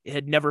Anthony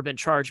had never been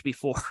charged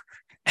before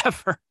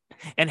ever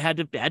and had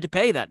to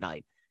pay that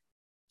night.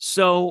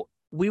 So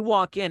we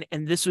walk in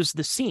and this was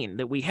the scene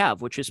that we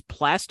have, which is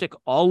plastic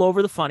all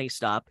over the Funny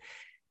Stop.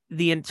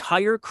 The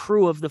entire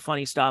crew of the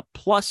Funny Stop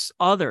plus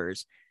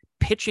others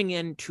pitching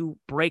in to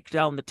break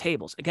down the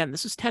tables. Again,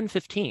 this is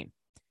 10:15.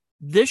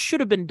 This should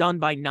have been done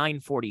by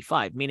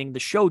 9:45, meaning the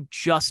show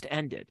just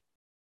ended.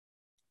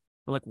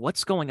 We're like,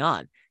 what's going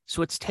on?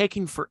 So it's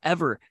taking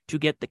forever to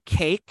get the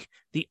cake,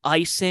 the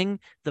icing,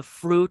 the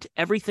fruit,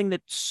 everything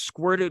that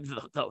squirted,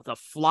 the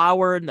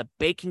flour and the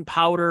baking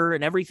powder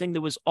and everything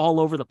that was all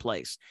over the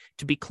place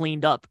to be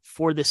cleaned up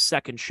for this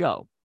second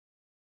show.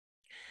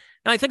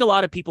 Now, I think a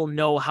lot of people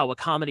know how a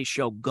comedy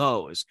show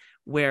goes,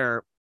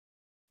 where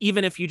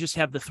even if you just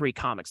have the 3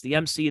 comics, the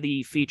MC,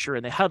 the feature,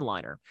 and the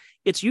headliner,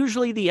 it's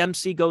usually the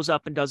MC goes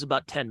up and does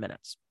about 10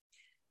 minutes.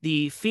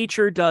 The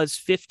feature does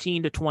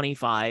 15 to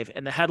 25,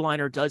 and the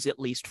headliner does at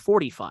least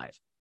 45.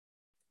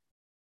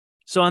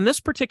 So on this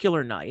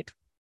particular night,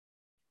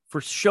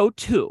 for show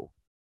 2,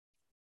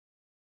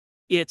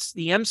 it's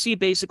the MC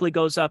basically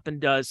goes up and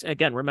does,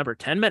 again, remember,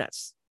 10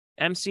 minutes.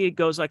 MC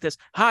goes like this.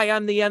 Hi,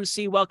 I'm the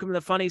MC. Welcome to the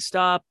Funny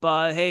Stop.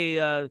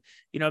 Hey,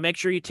 make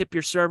sure you tip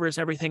your servers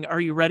and everything. Are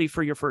you ready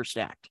for your first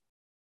act?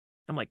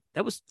 I'm like,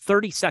 that was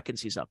 30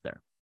 seconds he's up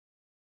there.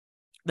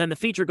 Then the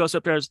feature goes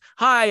up there as,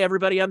 hi,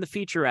 everybody, I'm the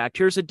feature act.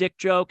 Here's a dick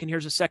joke, and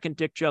here's a second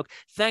dick joke.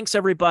 Thanks,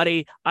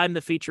 everybody. I'm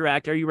the feature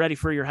act. Are you ready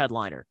for your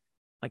headliner?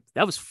 Like,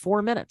 that was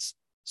 4 minutes.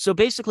 So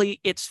basically,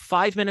 it's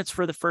 5 minutes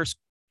for the first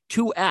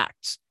 2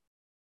 acts.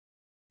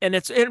 And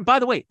by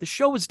the way, the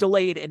show was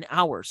delayed an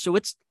hour, so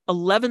it's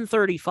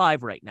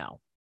 11:35 right now.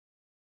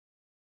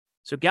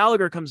 So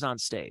Gallagher comes on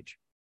stage.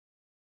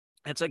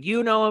 It's like,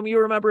 you know him, you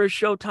remember his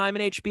Showtime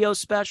and HBO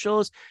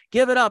specials.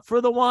 Give it up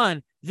for the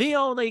one, the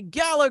only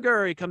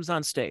Gallagher. He comes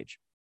on stage.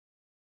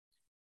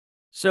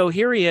 So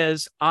here he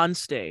is on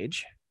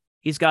stage.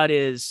 He's got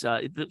his,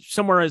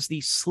 somewhere is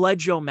the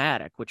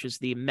Sledge-O-Matic, which is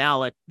the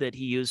mallet that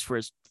he used for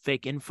his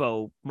fake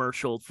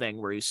infomercial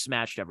thing where he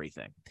smashed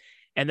everything.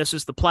 And this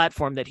is the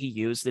platform that he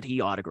used, that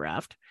he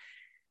autographed.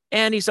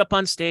 And he's up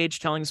on stage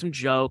telling some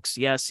jokes.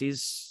 Yes,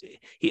 he's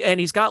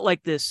got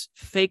like this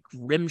fake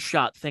rim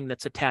shot thing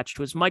that's attached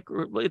to his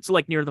micro. It's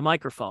like near the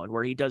microphone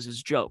where he does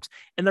his jokes.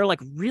 And they're like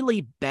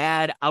really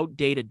bad,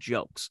 outdated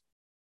jokes.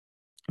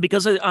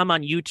 Because I'm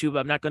on YouTube,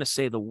 I'm not going to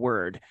say the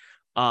word.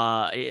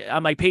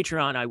 On my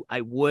Patreon,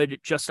 I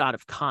would, just out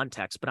of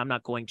context, but I'm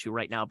not going to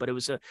right now. But it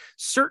was a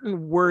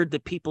certain word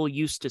that people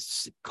used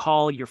to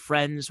call your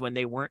friends when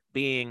they weren't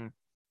being.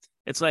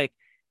 It's like,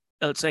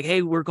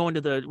 hey, we're going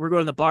to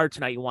the bar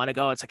tonight. You want to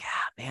go? It's like,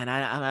 man,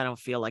 I don't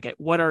feel like it.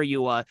 What are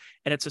you? And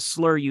it's a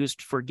slur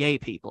used for gay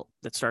people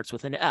that starts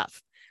with an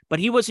F. But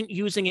he wasn't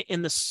using it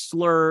in the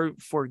slur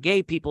for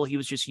gay people. He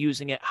was just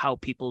using it how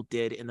people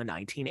did in the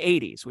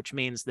 1980s, which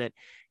means that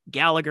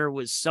Gallagher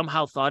was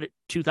somehow thought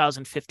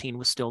 2015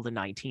 was still the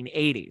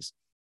 1980s.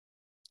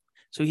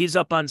 So he's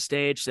up on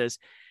stage, says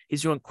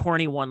he's doing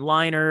corny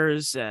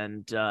one-liners,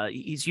 and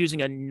he's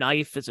using a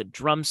knife as a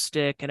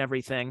drumstick and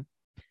everything.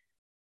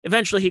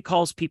 Eventually, he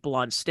calls people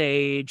on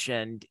stage,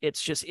 and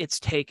it's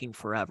taking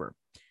forever.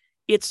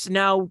 It's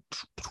now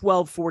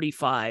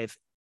 12:45.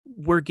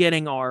 We're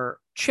getting our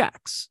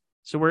checks.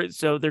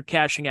 So they're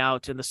cashing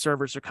out, and the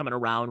servers are coming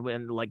around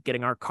and like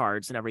getting our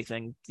cards and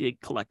everything,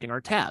 collecting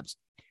our tabs.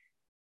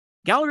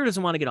 Gallagher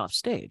doesn't want to get off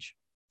stage.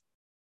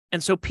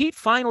 And so Pete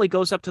finally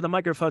goes up to the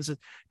microphone and says,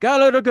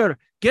 Gallagher,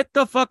 get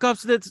the fuck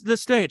off the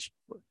stage.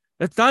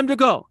 It's time to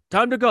go.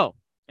 Time to go.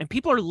 And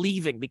people are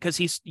leaving because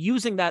he's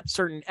using that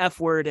certain F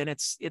word, and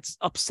it's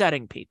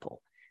upsetting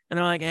people. And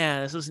they're like,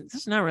 yeah, this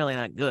is not really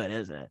that good,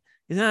 is it?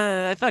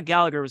 I thought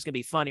Gallagher was going to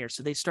be funnier.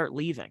 So they start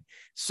leaving.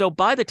 So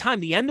by the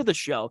time the end of the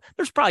show,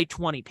 there's probably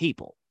 20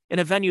 people in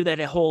a venue that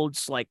it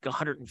holds like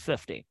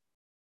 150.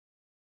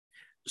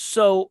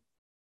 So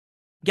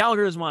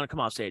Gallagher doesn't want to come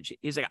off stage.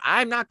 He's like,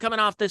 I'm not coming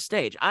off this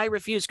stage. I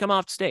refuse to come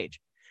off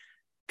stage.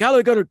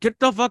 Gallagher, get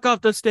the fuck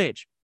off the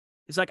stage.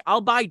 He's like,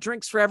 I'll buy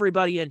drinks for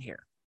everybody in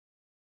here.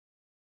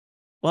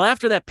 Well,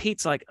 after that,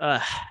 Pete's like, all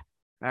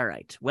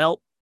right.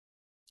 Well,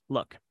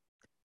 look,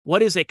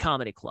 what is a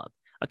comedy club?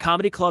 A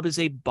comedy club is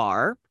a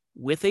bar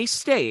with a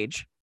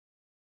stage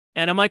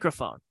and a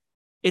microphone.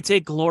 It's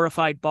a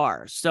glorified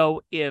bar.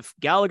 So if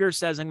Gallagher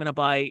says, I'm going to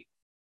buy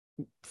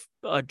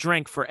a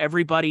drink for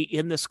everybody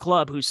in this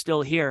club who's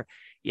still here,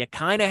 you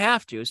kind of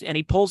have to. And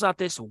he pulls out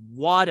this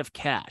wad of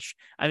cash.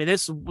 I mean,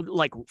 this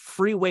like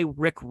freeway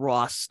Rick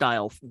Ross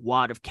style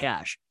wad of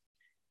cash,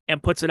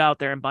 and puts it out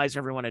there and buys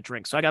everyone a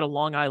drink. So I got a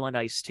Long Island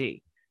iced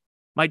tea.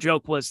 My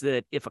joke was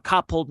that if a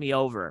cop pulled me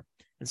over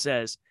and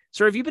says,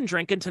 sir, have you been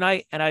drinking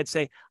tonight? And I'd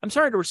say, I'm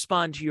sorry to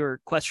respond to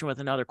your question with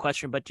another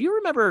question, but do you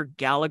remember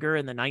Gallagher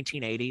in the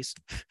 1980s?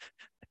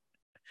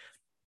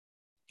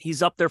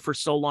 He's up there for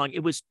so long.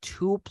 It was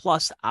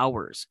 2+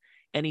 hours,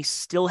 and he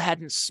still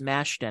hadn't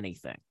smashed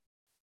anything.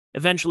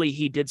 Eventually,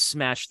 he did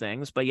smash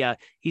things, but yeah,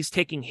 he's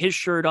taking his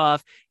shirt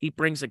off. He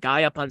brings a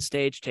guy up on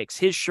stage, takes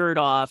his shirt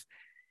off.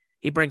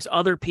 He brings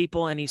other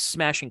people, and he's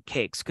smashing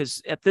cakes,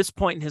 because at this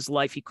point in his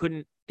life, he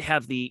didn't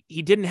have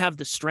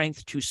the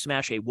strength to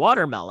smash a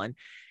watermelon.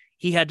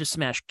 He had to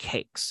smash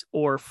cakes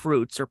or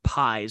fruits or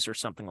pies or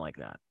something like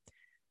that.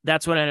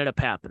 That's what ended up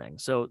happening.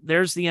 So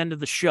there's the end of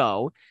the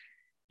show.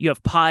 You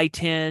have pie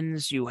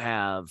tins. You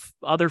have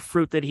other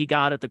fruit that he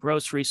got at the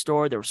grocery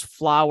store. There was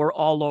flour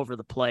all over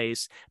the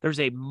place. There's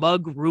a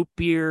mug root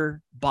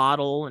beer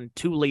bottle and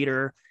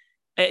 2-liter.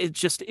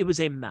 It was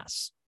a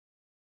mess.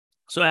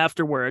 So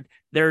afterward,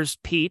 there's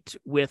Pete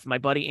with my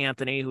buddy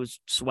Anthony, who's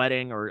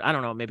sweating, or I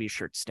don't know, maybe his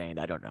shirt's stained.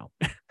 I don't know.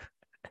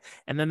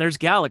 And then there's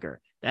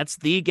Gallagher. That's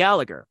the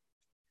Gallagher.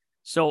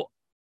 So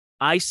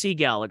I see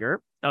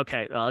Gallagher.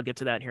 Okay, I'll get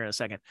to that here in a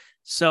second.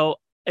 So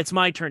it's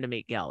my turn to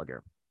meet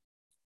Gallagher.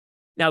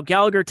 Now,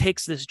 Gallagher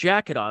takes this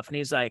jacket off, and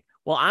he's like,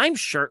 well, I'm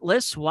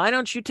shirtless. Why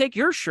don't you take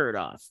your shirt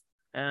off?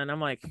 And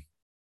I'm like,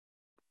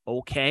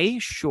 okay,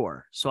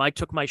 sure. So I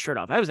took my shirt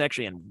off. I was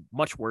actually in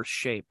much worse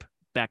shape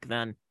back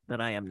then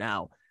than I am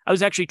now. I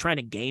was actually trying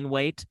to gain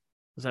weight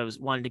because I was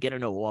wanting to get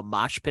into a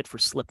mosh pit for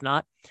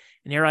Slipknot.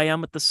 And here I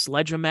am with the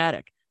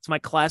Sledge-O-Matic. It's my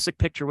classic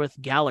picture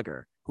with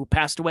Gallagher, who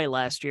passed away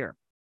last year.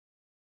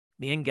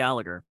 Me and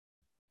Gallagher.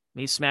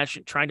 Me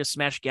trying to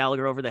smash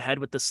Gallagher over the head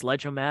with the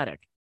Sledge-O-Matic.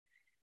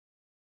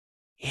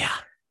 Yeah.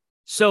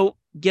 So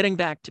getting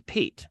back to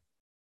Pete,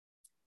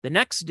 the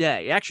next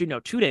day, actually, no,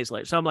 2 days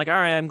later. So I'm like, all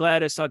right, I'm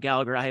glad I saw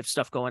Gallagher. I have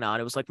stuff going on.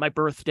 It was like my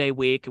birthday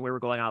week, and we were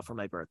going out for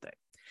my birthday.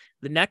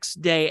 The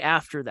next day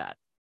after that,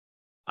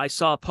 I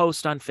saw a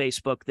post on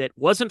Facebook that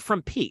wasn't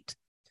from Pete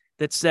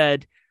that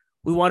said,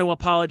 we want to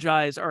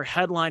apologize. Our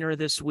headliner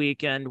this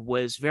weekend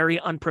was very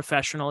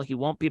unprofessional. He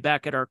won't be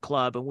back at our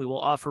club, and we will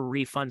offer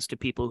refunds to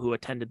people who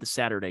attended the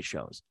Saturday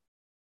shows.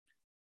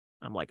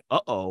 I'm like,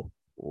 uh-oh,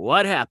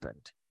 what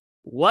happened?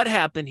 What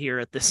happened here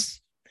at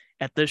this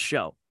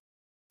show?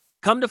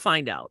 Come to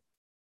find out,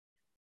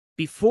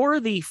 before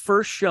the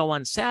first show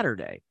on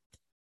Saturday,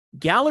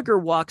 Gallagher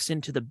walks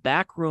into the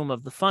back room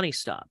of the Funny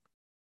Stop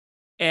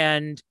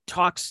and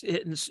talks,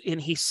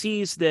 and he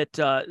sees that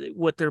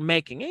what they're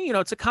making, you know,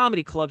 it's a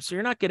comedy club, so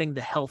you're not getting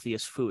the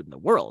healthiest food in the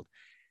world.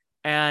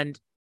 And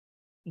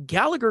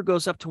Gallagher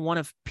goes up to one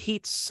of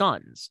Pete's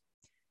sons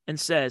and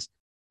says,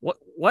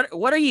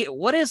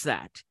 what is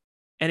that?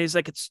 And he's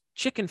like, it's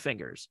chicken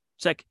fingers.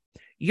 It's like,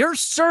 you're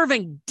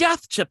serving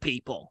death to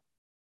people.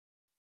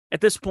 At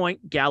this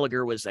point,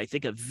 Gallagher was, I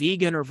think, a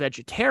vegan or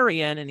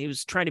vegetarian, and he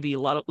was trying to be a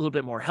little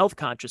bit more health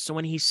conscious. So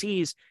when he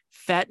sees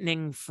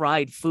fattening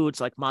fried foods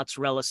like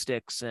mozzarella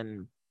sticks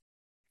and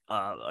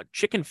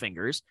chicken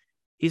fingers,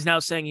 he's now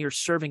saying you're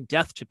serving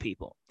death to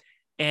people.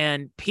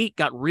 And Pete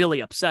got really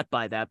upset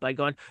by that, by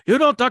going, you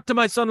don't talk to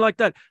my son like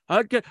that.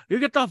 You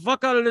get the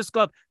fuck out of this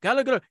club.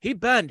 Gallagher, he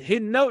banned. He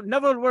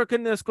never work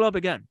in this club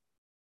again.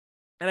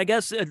 And I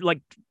guess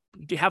like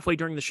halfway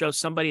during the show,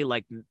 somebody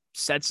like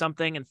said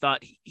something and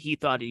he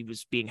thought he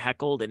was being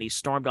heckled, and he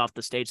stormed off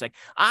the stage like,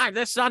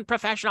 this is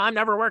unprofessional. I'm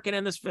never working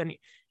in this venue,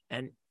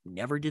 and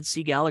never did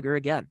see Gallagher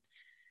again.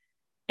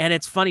 And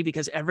it's funny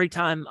because every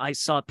time I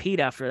saw Pete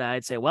after that,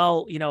 I'd say,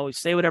 well, you know,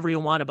 say whatever you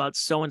want about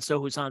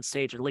so-and-so who's on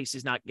stage. At least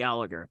he's not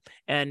Gallagher.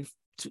 And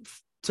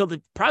till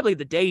probably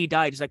the day he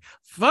died, he's like,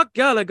 fuck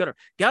Gallagher.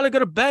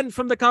 Gallagher banned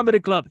from the comedy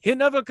club. He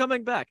never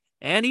coming back.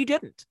 And he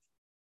didn't.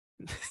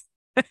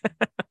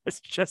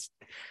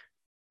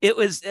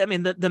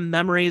 The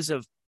memories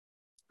of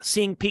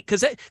seeing Pete,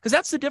 because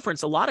that's the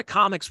difference. A lot of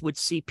comics would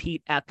see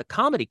Pete at the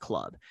comedy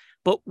club,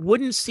 but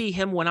wouldn't see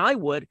him when I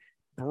would,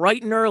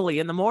 bright and early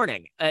in the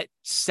morning at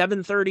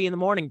 7:30 in the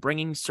morning,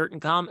 bringing certain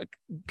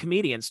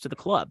comedians to the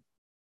club.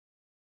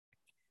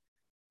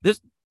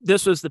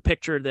 This was the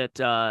picture that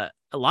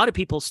a lot of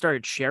people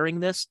started sharing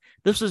this.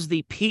 This was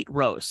the Pete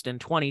roast in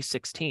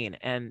 2016.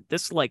 And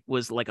this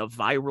was like a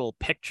viral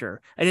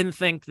picture. I didn't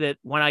think that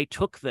when I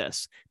took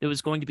this, it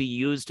was going to be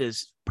used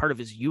as part of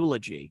his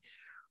eulogy.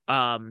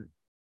 I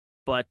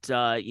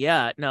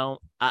had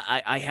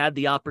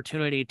the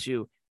opportunity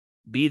to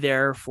be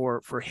there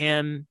for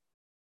him,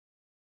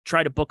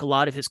 try to book a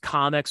lot of his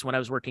comics when I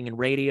was working in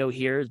radio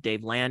here.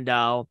 Dave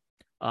Landau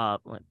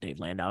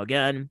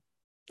again.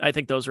 I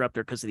think those are up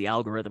there because of the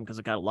algorithm, because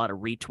it got a lot of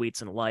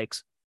retweets and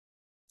likes.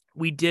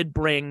 We did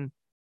bring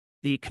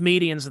the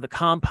comedians of the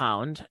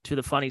compound to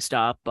the Funny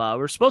Stop. We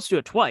were supposed to do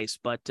it twice,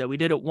 but we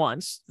did it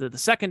once. The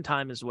second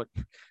time is what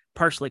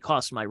partially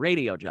cost my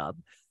radio job.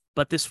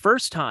 But this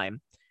first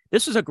time,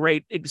 this was a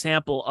great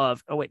example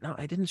of, oh, wait, no,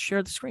 I didn't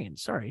share the screen.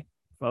 Sorry,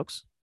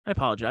 folks. I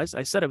apologize.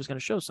 I said I was going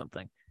to show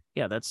something.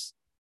 Yeah,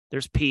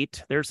 there's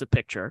Pete. There's the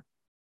picture.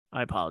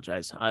 I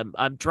apologize.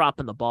 I'm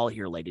dropping the ball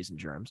here, ladies and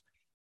germs.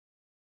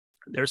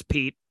 There's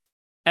Pete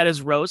at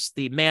his roast,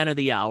 the man of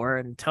the hour,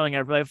 and telling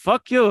everybody,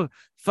 fuck you,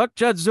 fuck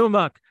Judd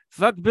Zumach,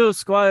 fuck Bill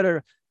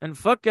Squire, and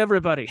fuck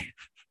everybody.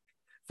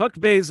 Fuck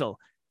Basil.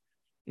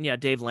 Yeah,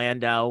 Dave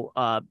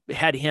Landau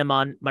had him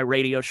on my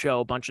radio show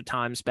a bunch of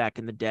times back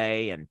in the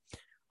day. And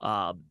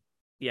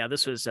yeah,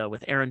 this was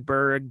with Aaron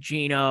Berg,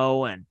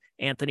 Gino, and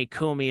Anthony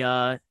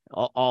Cumia,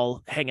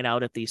 all hanging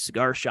out at the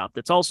cigar shop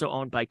that's also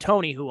owned by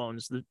Tony, who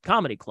owns the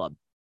comedy club.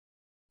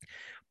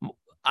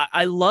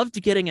 I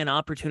loved getting an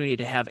opportunity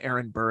to have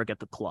Aaron Berg at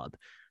the club.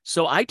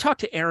 So I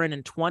talked to Aaron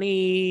in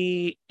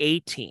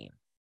 2018,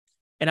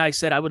 and I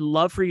said, I would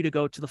love for you to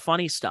go to the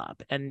Funny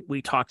Stop. And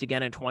we talked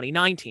again in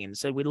 2019,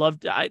 said,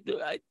 I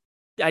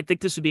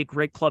think this would be a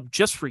great club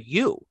just for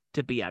you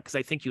to be at, because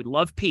I think you'd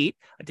love Pete.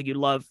 I think you'd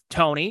love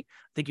Tony.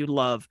 I think you'd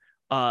love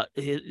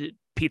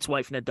Pete's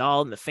wife,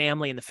 Nadal, and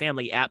the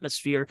family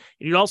atmosphere.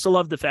 And you'd also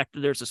love the fact that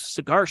there's a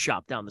cigar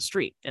shop down the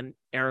street, and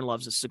Aaron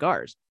loves his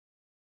cigars.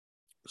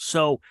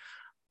 So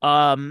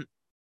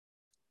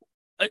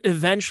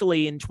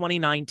eventually in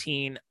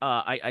 2019,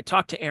 I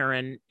talked to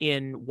Aaron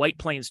in White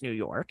Plains, New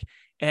York,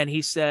 and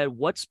he said,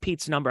 what's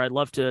Pete's number? I'd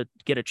love to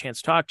get a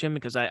chance to talk to him,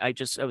 because I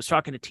was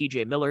talking to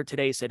TJ Miller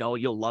today. He said, oh,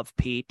 you'll love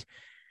Pete.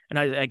 And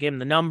I gave him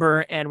the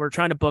number, and we're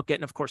trying to book it.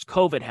 And of course,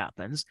 COVID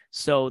happens.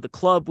 So the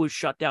club was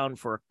shut down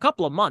for a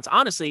couple of months.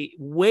 Honestly,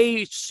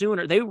 way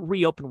sooner. They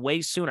reopened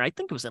way sooner. I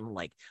think it was in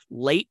like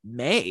late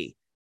May.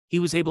 He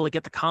was able to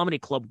get the comedy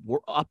club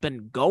up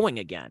and going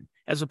again,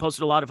 as opposed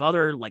to a lot of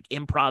other like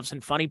improvs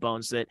and funny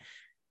bones that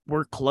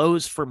were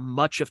closed for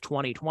much of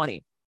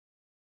 2020.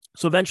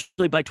 So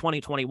eventually by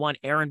 2021,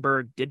 Aaron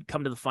Berg did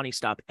come to the Funny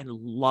Stop and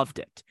loved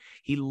it.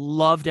 He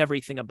loved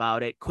everything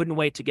about it. Couldn't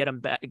wait to get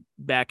him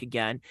back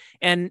again.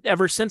 And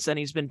ever since then,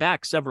 he's been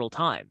back several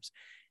times.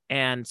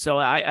 And so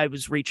I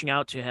was reaching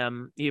out to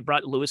him. He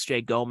brought Louis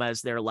J.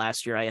 Gomez there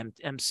last year. I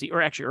MC,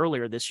 or actually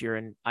earlier this year,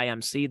 and I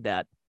emceed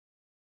that.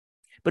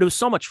 But it was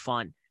so much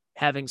fun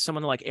having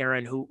someone like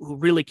Aaron who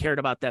really cared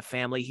about that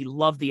family. He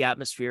loved the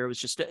atmosphere. It was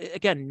just,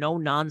 again, no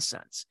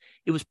nonsense.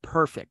 It was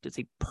perfect. It's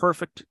a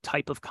perfect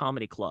type of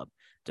comedy club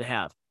to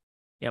have.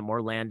 Yeah,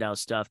 more Landau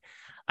stuff.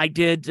 I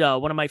did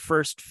one of my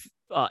first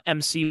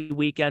MC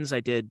weekends.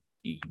 I did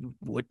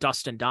with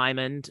Dustin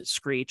Diamond,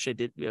 Screech. I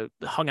did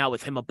hung out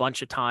with him a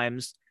bunch of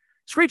times.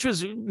 Screech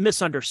was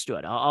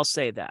misunderstood. I'll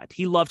say that.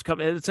 He loved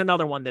coming. It's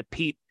another one that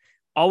Pete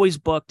always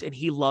booked, and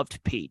he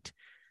loved Pete.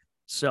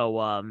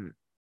 So,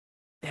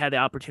 had the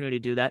opportunity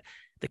to do that.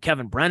 The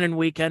Kevin Brennan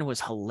weekend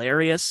was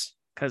hilarious,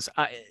 because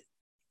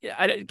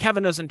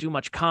Kevin doesn't do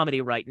much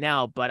comedy right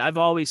now, but I've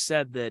always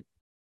said that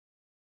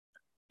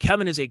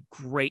Kevin is a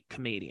great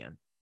comedian.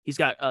 He's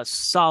got a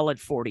solid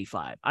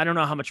 45. I don't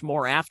know how much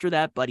more after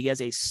that, but he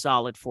has a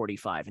solid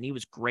 45, and he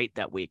was great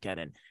that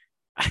weekend. And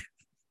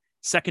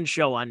second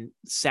show on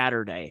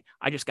Saturday,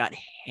 I just got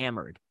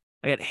hammered.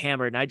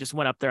 And I just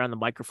went up there on the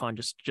microphone,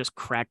 just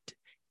cracked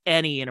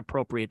any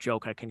inappropriate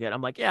joke I can get.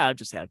 I'm like, yeah, I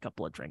just had a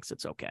couple of drinks.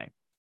 It's okay.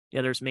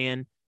 Yeah, there's me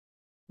and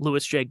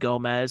Louis J.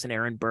 Gomez and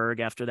Aaron Berg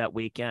after that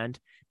weekend.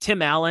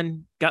 Tim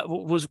Allen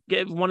was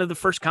one of the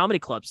first comedy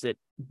clubs that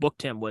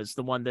booked him, was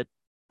the one that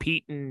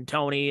Pete and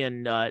Tony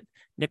and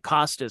Nick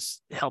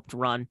Costas helped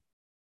run.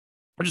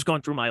 I'm just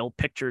going through my old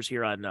pictures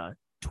here on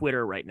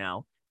Twitter right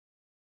now.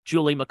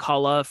 Julie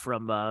McCullough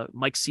from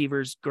Mike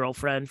Seaver's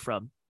girlfriend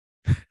from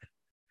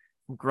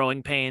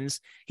Growing Pains.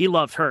 He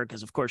loved her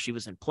because, of course, she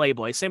was in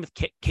Playboy. Same with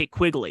Kate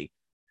Quigley.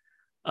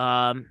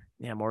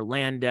 More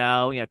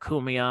Landau. Yeah,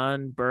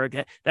 Kumian,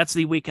 Berg. That's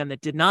the weekend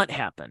that did not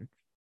happen.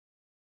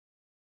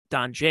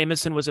 Don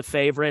Jameson was a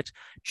favorite.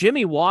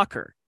 Jimmy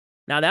Walker.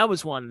 Now, that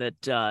was one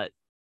that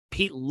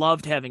Pete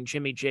loved having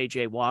Jimmy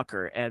J.J.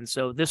 Walker. And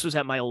so this was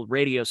at my old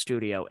radio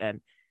studio,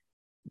 and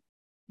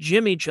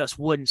Jimmy just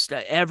wouldn't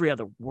stay. Every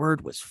other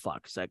word was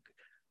fuck. It's like,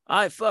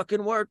 I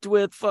fucking worked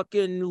with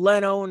fucking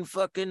Leno and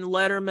fucking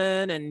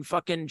Letterman and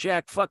fucking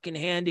Jack fucking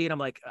Handy. And I'm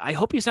like, I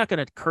hope he's not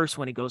going to curse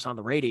when he goes on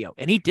the radio.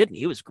 And he didn't.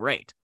 He was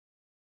great.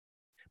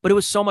 But it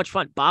was so much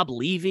fun. Bob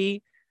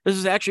Levy. This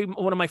is actually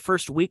one of my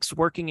first weeks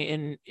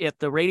working at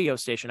the radio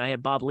station. I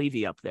had Bob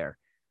Levy up there.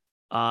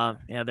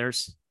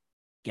 There's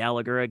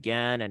Gallagher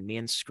again, and me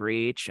and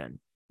Screech, and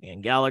me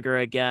and Gallagher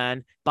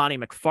again. Bonnie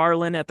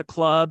McFarlane at the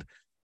club.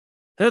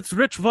 That's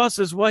Rich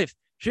Voss's wife.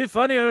 She's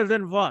funnier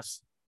than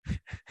Voss.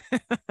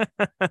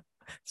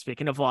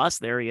 Speaking of Voss,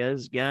 there he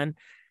is again.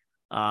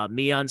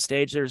 Me on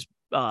stage. There's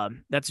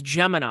that's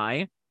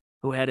Gemini,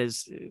 who had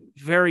his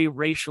very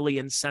racially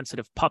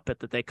insensitive puppet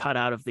that they cut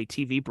out of the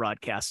TV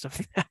broadcast of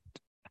that.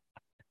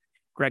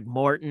 Greg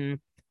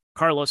Morton,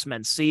 Carlos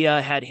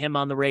Mencia had him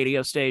on the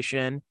radio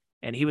station,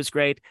 and he was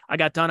great. I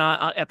got done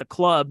at the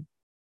club.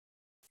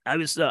 I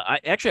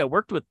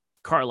worked with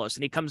Carlos,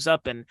 and he comes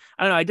up and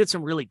I don't know, I did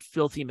some really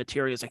filthy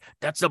material. He's like,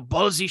 that's a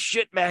ballsy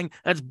shit, man.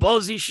 That's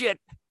ballsy shit.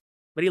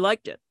 But he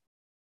liked it.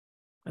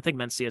 I think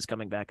Mencia is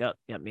coming back up.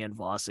 Yeah, me and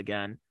Voss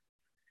again.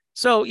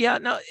 So yeah,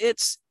 no,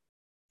 it's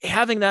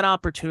having that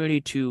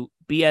opportunity to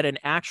be at an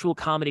actual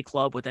comedy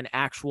club with an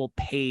actual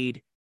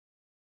paid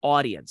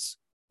audience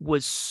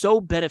was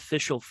so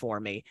beneficial for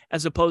me,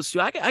 as opposed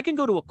to I can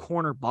go to a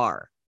corner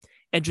bar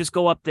and just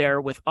go up there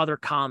with other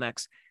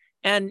comics,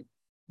 and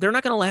they're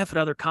not going to laugh at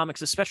other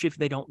comics, especially if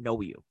they don't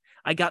know you.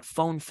 I got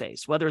phone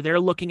face, whether they're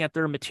looking at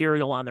their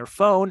material on their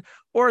phone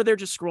or they're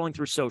just scrolling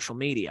through social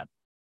media.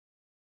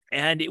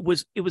 And it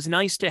was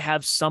nice to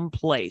have some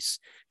place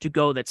to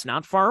go that's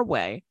not far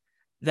away,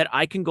 that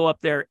I can go up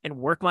there and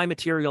work my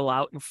material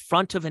out in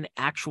front of an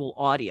actual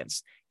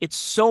audience.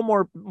 It's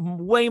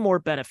way more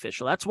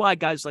beneficial. That's why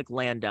guys like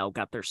Landau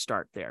got their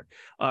start there.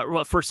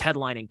 First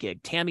headlining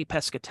gig, Tammy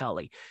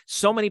Pescatelli.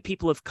 So many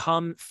people have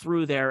come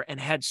through there and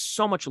had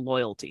so much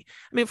loyalty.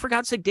 I mean, for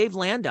God's sake, Dave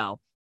Landau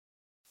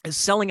is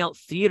selling out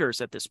theaters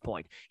at this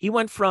point. He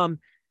went from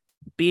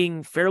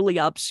being fairly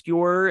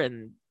obscure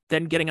and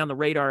then getting on the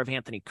radar of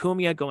Anthony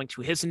Cumia, going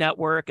to his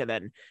network, and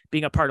then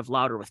being a part of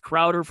Louder with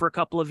Crowder for a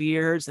couple of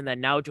years, and then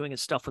now doing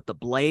his stuff with The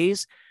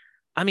Blaze.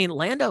 I mean,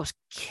 Landau's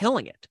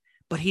killing it,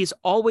 but he's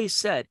always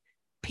said,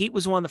 Pete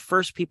was one of the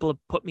first people to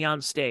put me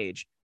on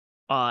stage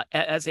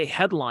as a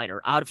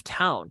headliner out of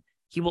town.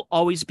 He will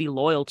always be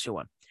loyal to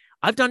him.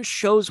 I've done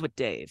shows with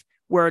Dave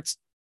where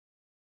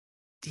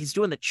he's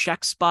doing the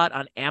check spot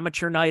on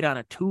amateur night on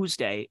a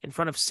Tuesday in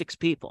front of 6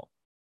 people.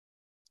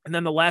 And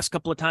then the last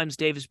couple of times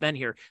Dave has been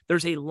here,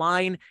 there's a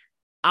line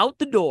out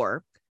the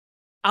door,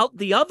 out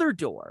the other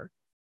door,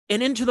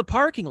 and into the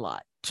parking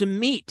lot to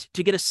meet,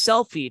 to get a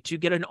selfie, to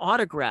get an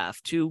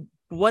autograph, to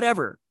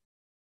whatever,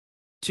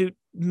 to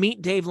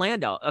meet Dave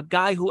Landau, a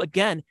guy who,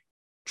 again,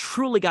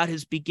 truly got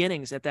his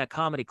beginnings at that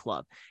comedy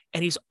club.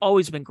 And he's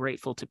always been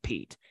grateful to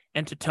Pete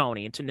and to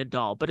Tony and to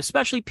Nadal, but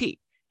especially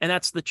Pete. And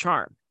that's the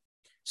charm.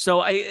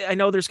 So I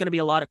know there's going to be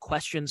a lot of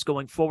questions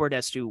going forward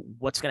as to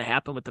what's going to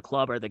happen with the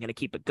club. Are they going to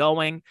keep it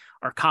going?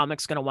 Are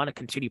comics going to want to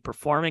continue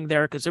performing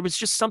there? Because there was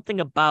just something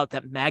about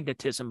that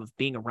magnetism of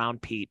being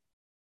around Pete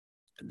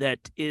that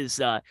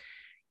is,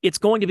 it's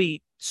going to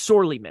be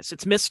sorely missed.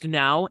 It's missed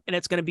now, and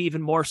it's going to be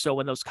even more so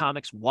when those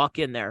comics walk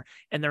in there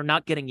and they're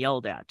not getting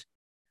yelled at.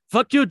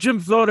 Fuck you, Jim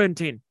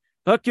Florentine.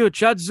 Fuck you,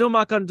 Chad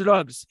Zumock on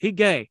drugs. He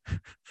gay.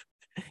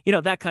 You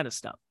know, that kind of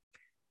stuff.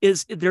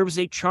 There was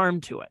a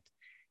charm to it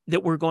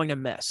that we're going to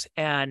miss.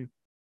 And,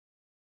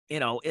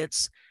 you know,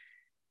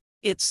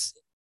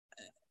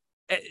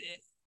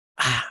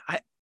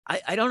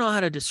 I don't know how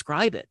to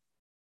describe it,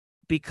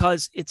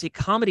 because it's a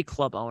comedy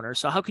club owner.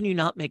 So how can you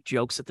not make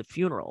jokes at the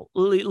funeral?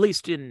 At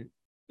least in,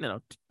 you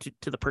know,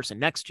 to the person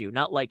next to you,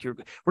 not like we're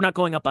not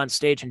going up on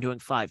stage and doing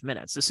 5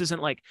 minutes. This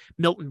isn't like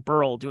Milton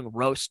Berle doing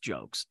roast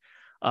jokes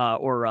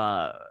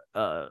or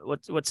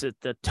what's it?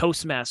 The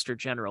Toastmaster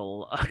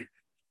General,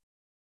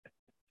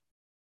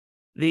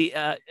 you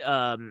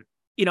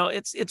know,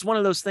 it's one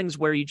of those things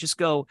where you just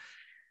go,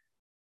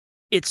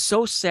 it's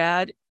so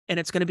sad, and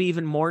it's going to be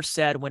even more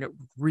sad when it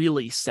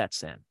really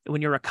sets in.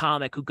 When you're a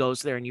comic who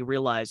goes there and you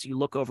realize, you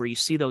look over, you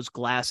see those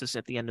glasses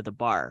at the end of the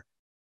bar,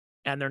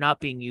 and they're not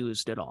being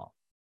used at all.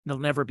 They'll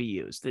never be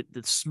used.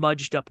 The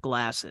smudged up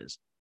glasses,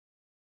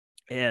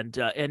 and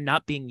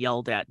not being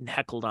yelled at and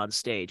heckled on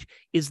stage.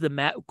 Is the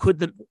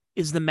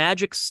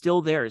magic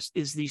still there?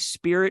 Is the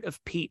spirit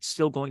of Pete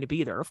still going to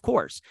be there? Of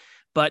course,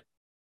 but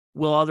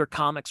will other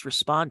comics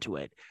respond to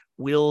it?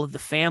 Will the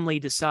family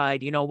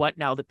decide, you know what,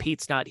 now that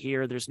Pete's not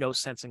here, there's no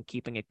sense in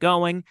keeping it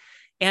going?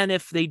 And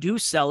if they do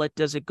sell it,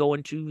 does it go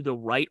into the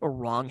right or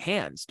wrong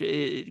hands?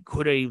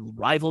 Could a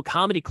rival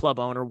comedy club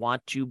owner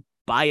want to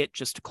buy it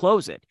just to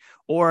close it?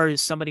 Or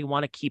does somebody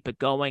want to keep it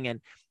going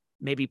and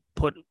maybe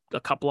put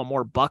a couple of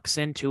more bucks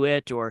into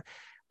it? Or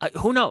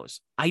who knows?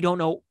 I don't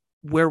know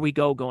where we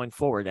go going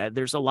forward.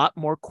 There's a lot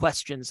more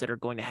questions that are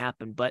going to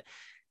happen, but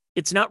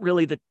it's not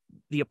really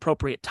the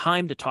appropriate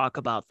time to talk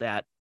about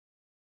that.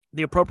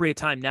 The appropriate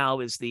time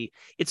now is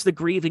it's the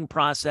grieving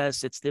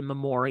process. It's the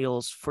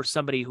memorials for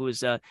somebody who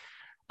is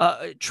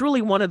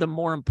truly one of the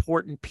more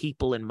important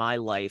people in my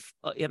life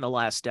in the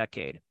last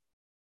decade.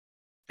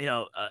 You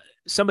know,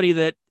 somebody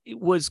that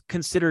was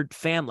considered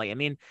family. I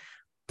mean,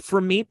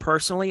 for me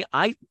personally,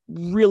 I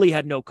really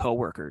had no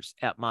coworkers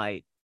at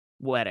my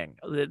wedding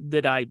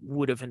that I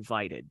would have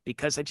invited,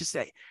 because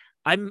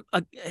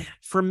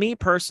for me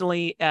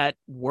personally at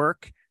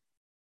work,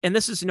 and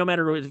this is no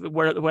matter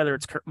whether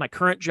it's my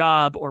current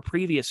job or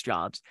previous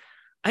jobs,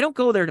 I don't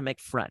go there to make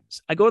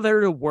friends. I go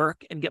there to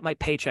work and get my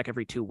paycheck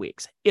every 2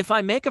 weeks. If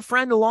I make a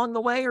friend along the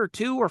way, or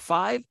 2 or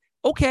 5,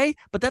 okay,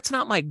 but that's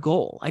not my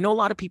goal. I know a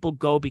lot of people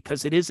go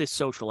because it is a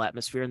social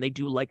atmosphere and they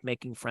do like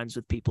making friends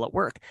with people at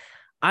work.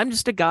 I'm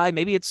just a guy,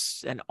 maybe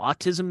it's an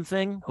autism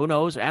thing, who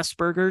knows,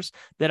 Asperger's,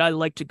 that I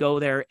like to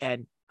go there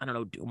and, I don't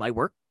know, do my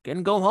work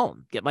and go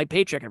home, get my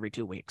paycheck every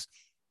 2 weeks.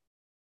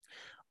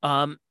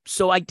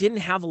 So I didn't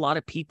have a lot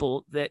of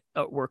people that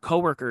were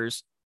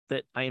coworkers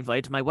that I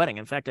invited to my wedding.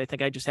 In fact, I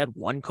think I just had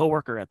one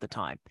coworker at the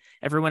time.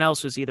 Everyone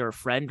else was either a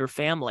friend or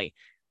family,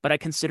 but I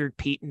considered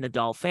Pete and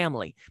Nadal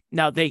family.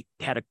 Now, they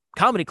had a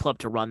comedy club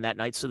to run that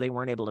night, so they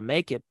weren't able to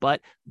make it,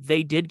 but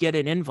they did get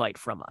an invite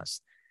from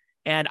us.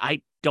 And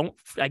I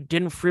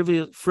didn't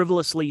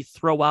frivolously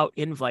throw out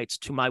invites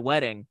to my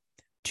wedding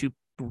to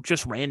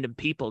just random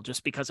people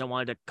just because I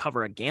wanted to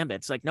cover a gambit.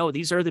 It's like, no,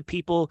 these are the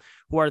people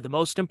who are the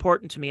most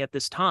important to me at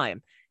this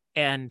time.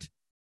 And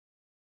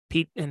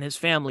Pete and his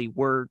family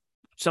were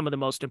some of the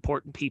most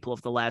important people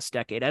of the last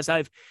decade. As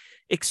I've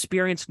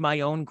experienced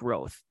my own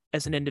growth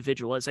as an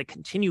individual, as I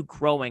continue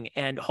growing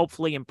and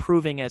hopefully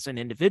improving as an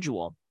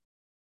individual,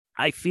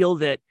 I feel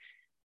that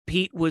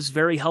Pete was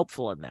very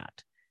helpful in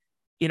that.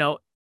 You know,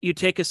 you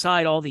take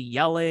aside all the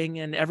yelling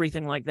and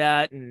everything like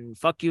that, and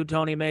fuck you,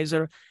 Tony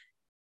Mazur,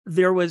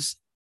 there was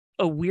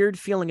a weird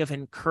feeling of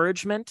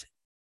encouragement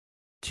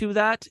to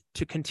that,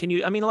 to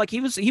continue. I mean, like, he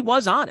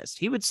was honest.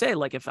 He would say,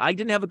 like, if I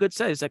didn't have a good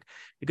set, he's like,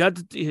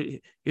 you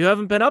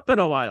haven't been up in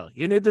a while.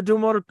 You need to do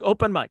more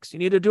open mics.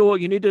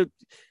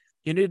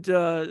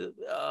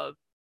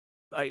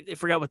 I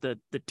forgot what the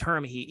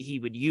term he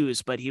would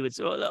use, but he would,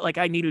 like,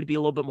 I needed to be a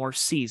little bit more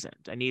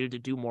seasoned. I needed to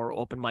do more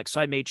open mics.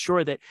 So I made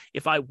sure that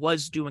if I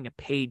was doing a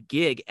paid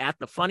gig at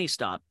the Funny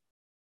Stop,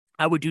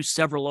 I would do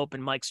several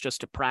open mics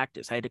just to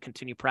practice. I had to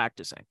continue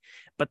practicing.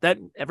 But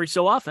then every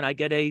so often I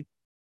get a,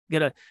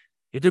 you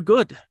did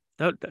good.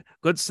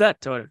 Good set.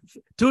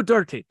 Too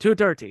dirty.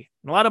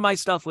 And a lot of my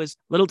stuff was a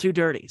little too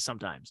dirty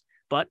sometimes.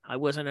 But I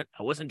wasn't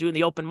doing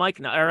the open mic,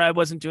 or I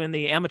wasn't doing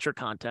the amateur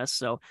contest.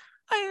 So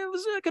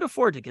I could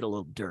afford to get a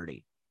little dirty.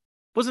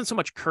 It wasn't so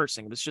much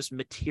cursing. It was just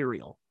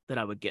material that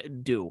I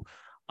would do.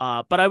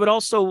 But I would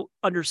also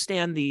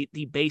understand the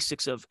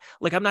basics of,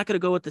 like, I'm not going to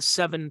go at the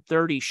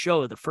 7:30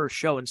 show, the first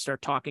show, and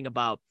start talking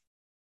about,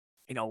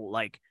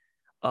 like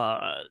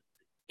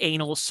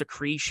anal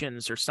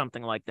secretions or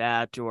something like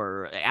that,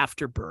 or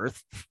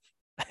afterbirth.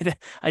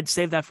 I'd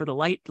save that for the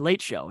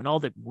late show and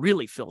all the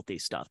really filthy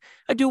stuff.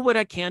 I do what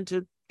I can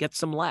to get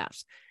some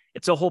laughs.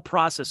 It's a whole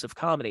process of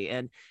comedy.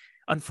 And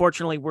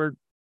unfortunately, we're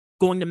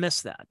going to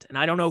miss that. And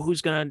I don't know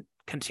who's going to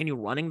continue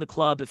running the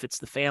club, if it's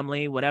the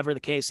family, whatever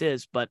the case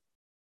is, but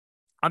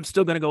I'm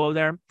still going to go over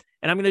there,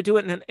 and I'm going to do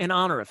it in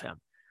honor of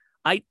him.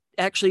 I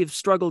actually have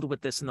struggled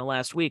with this in the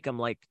last week. I'm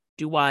like,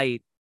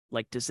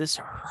 does this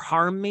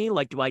harm me?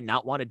 Like, do I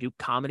not want to do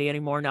comedy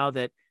anymore now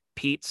that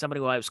Pete,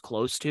 somebody who I was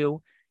close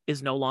to,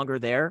 is no longer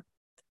there?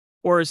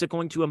 Or is it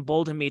going to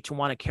embolden me to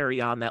want to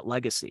carry on that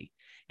legacy?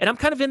 And I'm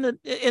kind of in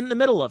the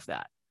middle of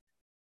that.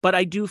 But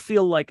I do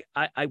feel like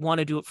I want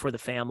to do it for the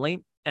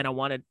family, and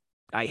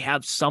I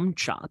have some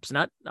chops.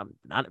 I'm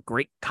not a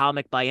great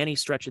comic by any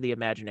stretch of the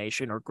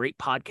imagination, or great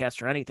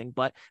podcast or anything,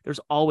 but there's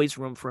always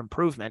room for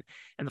improvement.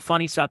 And the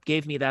Funny Stop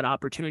gave me that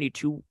opportunity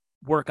to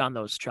work on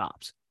those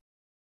chops.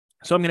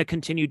 So I'm going to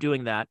continue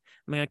doing that.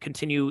 I'm going to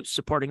continue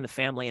supporting the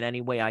family in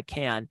any way I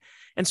can,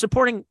 and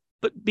supporting,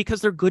 but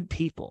because they're good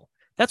people.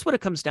 That's what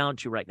it comes down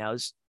to right now,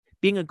 is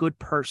being a good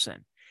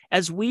person.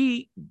 As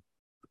we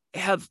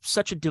have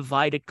such a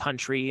divided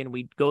country, and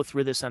we go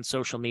through this on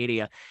social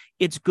media,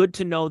 it's good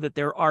to know that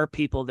there are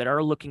people that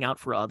are looking out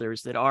for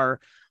others, that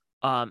are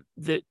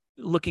that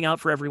looking out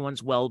for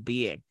everyone's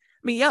well-being.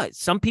 I mean, yeah,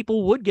 some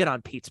people would get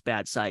on Pete's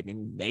bad side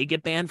and may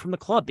get banned from the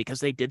club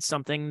because they did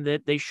something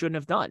that they shouldn't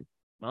have done.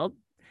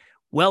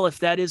 Well, if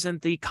that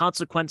isn't the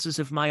consequences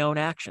of my own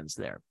actions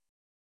there.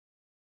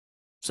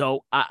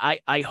 So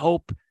I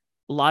hope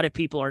a lot of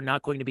people are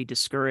not going to be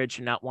discouraged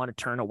and not want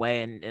to turn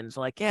away. And it's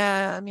like,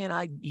 yeah, I mean,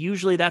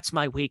 usually that's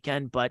my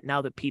weekend, but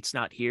now that Pete's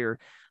not here,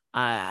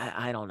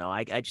 I don't know.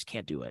 I just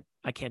can't do it.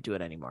 I can't do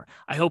it anymore.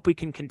 I hope we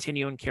can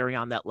continue and carry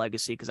on that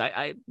legacy, because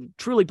I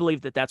truly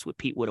believe that that's what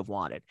Pete would have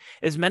wanted.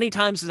 As many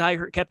times as I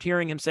kept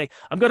hearing him say,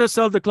 I'm going to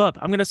sell the club.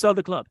 I'm going to sell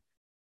the club.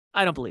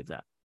 I don't believe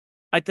that.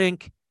 I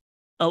think,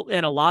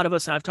 and a lot of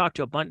us, and I've talked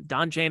to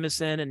Don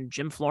Jameson and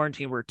Jim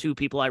Florentine were two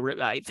people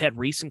I've had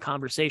recent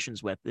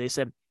conversations with. They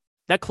said,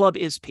 that club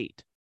is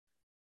Pete.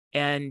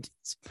 And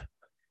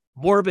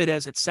morbid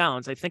as it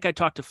sounds, I think I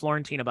talked to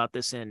Florentine about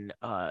this in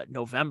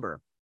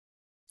November,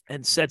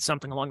 and said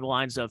something along the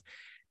lines of,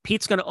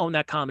 Pete's going to own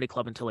that comedy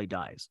club until he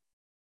dies.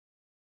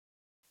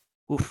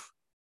 Oof.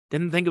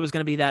 Didn't think it was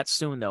going to be that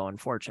soon, though,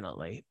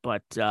 unfortunately.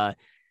 But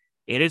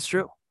it is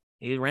true.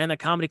 He ran the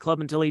comedy club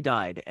until he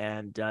died.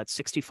 And at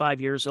 65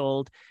 years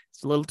old,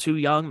 it's a little too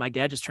young. My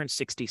dad just turned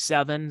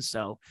 67.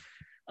 So,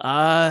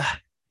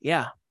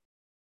 yeah.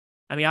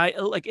 I mean,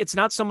 it's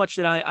not so much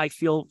that I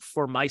feel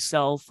for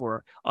myself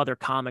or other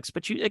comics,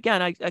 but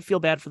I feel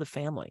bad for the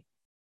family.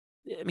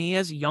 I mean, he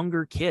has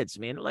younger kids.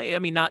 I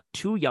mean, not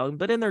too young,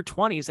 but in their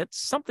 20s.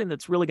 That's something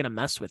that's really going to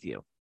mess with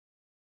you.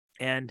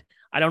 And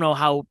I don't know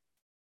how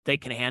they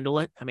can handle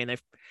it. I mean,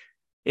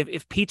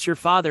 if Pete's your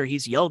father,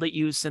 he's yelled at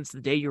you since the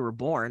day you were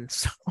born.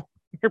 So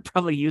you're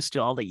probably used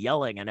to all the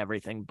yelling and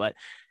everything. But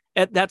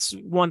that's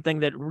one thing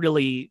that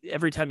really,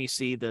 every time you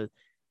see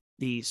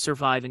the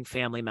surviving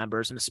family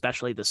members, and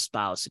especially the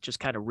spouse, it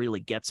just kind of really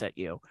gets at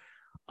you.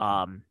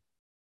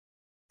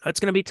 It's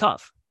going to be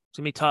tough. It's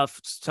going to be tough.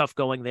 It's tough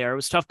going there. It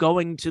was tough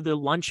going to the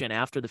luncheon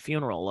after the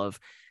funeral, of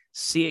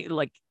seeing,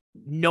 like,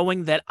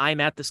 knowing that I'm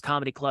at this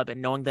comedy club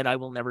and knowing that I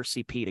will never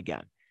see Pete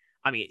again.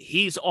 I mean,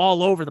 he's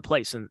all over the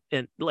place,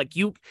 and like,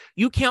 you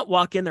can't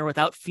walk in there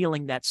without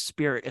feeling that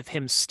spirit of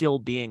him still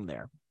being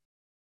there.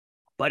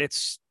 But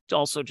it's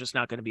also just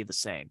not going to be the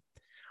same.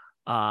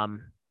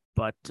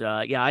 But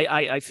yeah,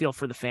 I feel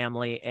for the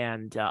family,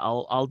 and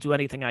I'll do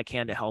anything I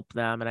can to help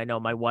them. And I know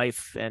my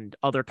wife and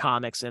other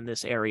comics in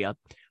this area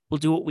will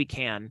do what we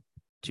can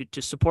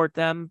to support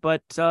them.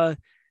 But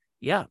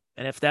yeah,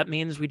 and if that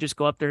means we just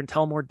go up there and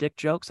tell more dick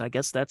jokes, I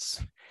guess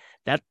that's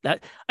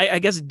I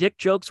guess dick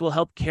jokes will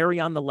help carry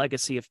on the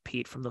legacy of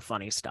Pete from the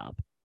Funny Stop.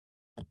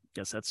 I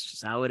guess that's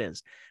just how it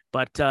is.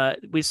 But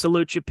we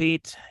salute you,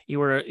 Pete. You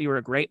were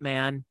a great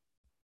man.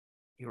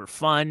 You were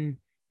fun.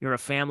 You're a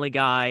family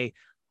guy.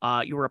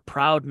 You were a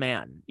proud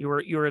man.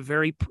 You're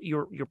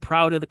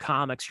proud of the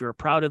comics. You're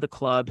proud of the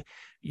club.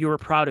 You're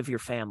proud of your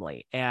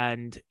family,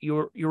 and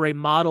you're a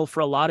model for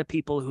a lot of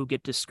people who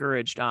get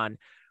discouraged on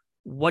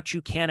what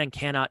you can and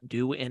cannot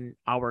do in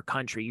our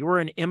country. You were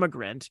an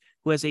immigrant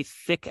who has a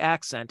thick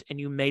accent, and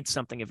you made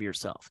something of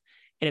yourself.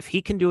 And if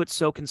he can do it,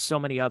 so can so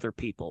many other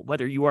people,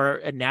 whether you are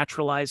a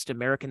naturalized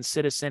American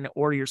citizen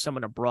or you're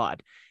someone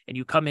abroad, and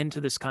you come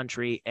into this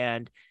country,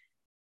 and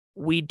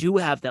we do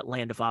have that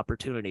land of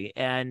opportunity.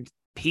 And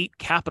Pete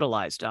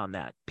capitalized on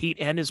that. Pete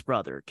and his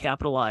brother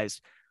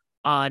capitalized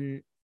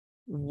on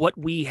what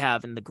we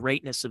have and the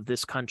greatness of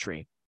this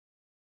country.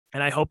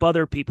 And I hope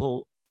other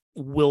people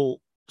will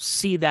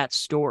see that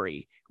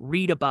story,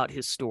 read about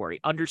his story,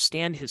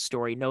 understand his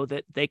story, know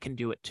that they can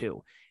do it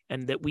too.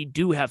 And that we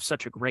do have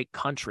such a great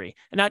country.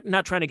 And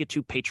not trying to get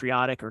too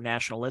patriotic or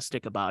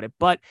nationalistic about it,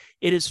 but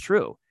it is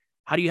true.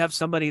 How do you have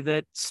somebody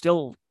that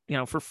still,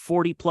 for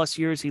 40 plus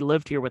years, he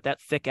lived here with that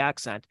thick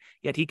accent,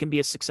 yet he can be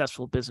a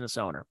successful business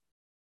owner?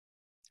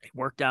 It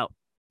worked out.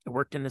 It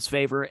worked in his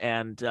favor.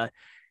 And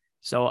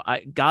so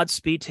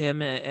Godspeed to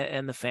him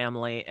and the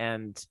family.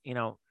 And,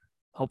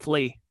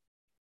 hopefully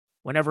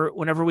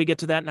whenever we get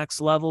to that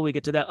next level, we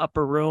get to that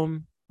upper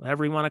room,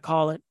 whatever you want to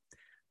call it.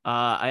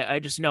 I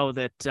just know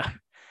that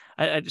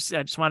I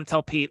just want to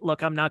tell Pete,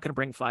 look, I'm not going to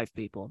bring 5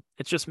 people.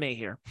 It's just me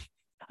here.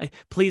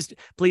 Please,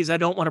 I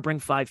don't want to bring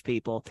 5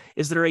 people.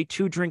 Is there a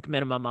 2-drink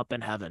minimum up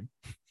in heaven?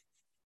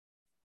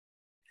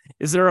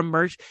 Is there a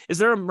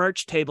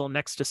merch table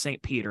next to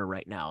St. Peter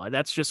right now?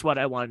 That's just what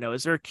I want to know.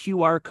 Is there a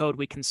QR code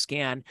we can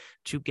scan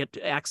to get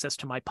access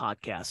to my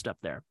podcast up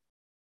there?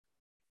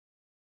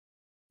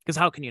 Because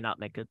how can you not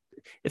make it?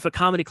 If a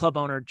comedy club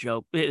owner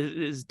joke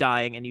is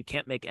dying and you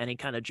can't make any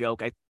kind of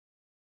joke, I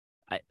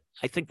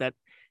think that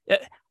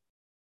it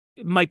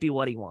might be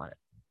what he wanted.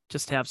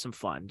 Just to have some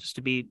fun, just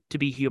to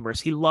be humorous.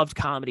 He loved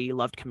comedy, he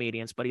loved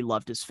comedians, but he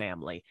loved his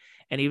family.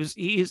 And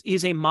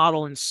he's a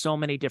model in so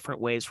many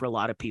different ways for a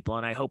lot of people.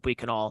 And I hope we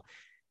can all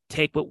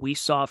take what we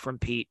saw from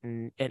Pete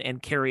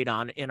and carry it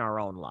on in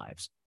our own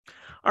lives.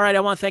 All right,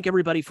 I want to thank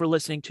everybody for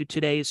listening to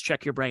today's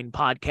Check Your Brain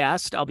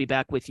podcast. I'll be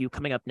back with you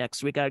coming up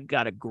next week. I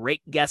got a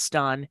great guest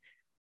on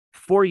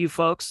for you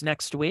folks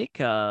next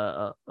week,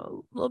 a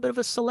little bit of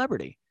a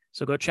celebrity.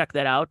 So go check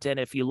that out.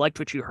 And if you liked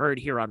what you heard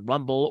here on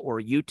Rumble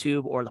or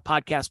YouTube or the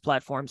podcast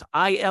platforms,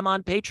 I am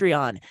on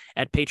Patreon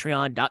at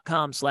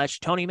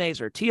patreon.com/Tony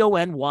Mazur,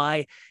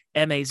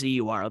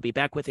 TonyMazur. I'll be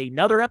back with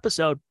another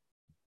episode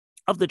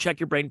of the Check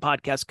Your Brain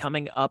podcast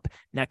coming up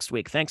next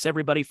week. Thanks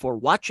everybody for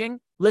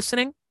watching,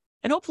 listening,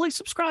 and hopefully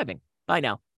subscribing. Bye now.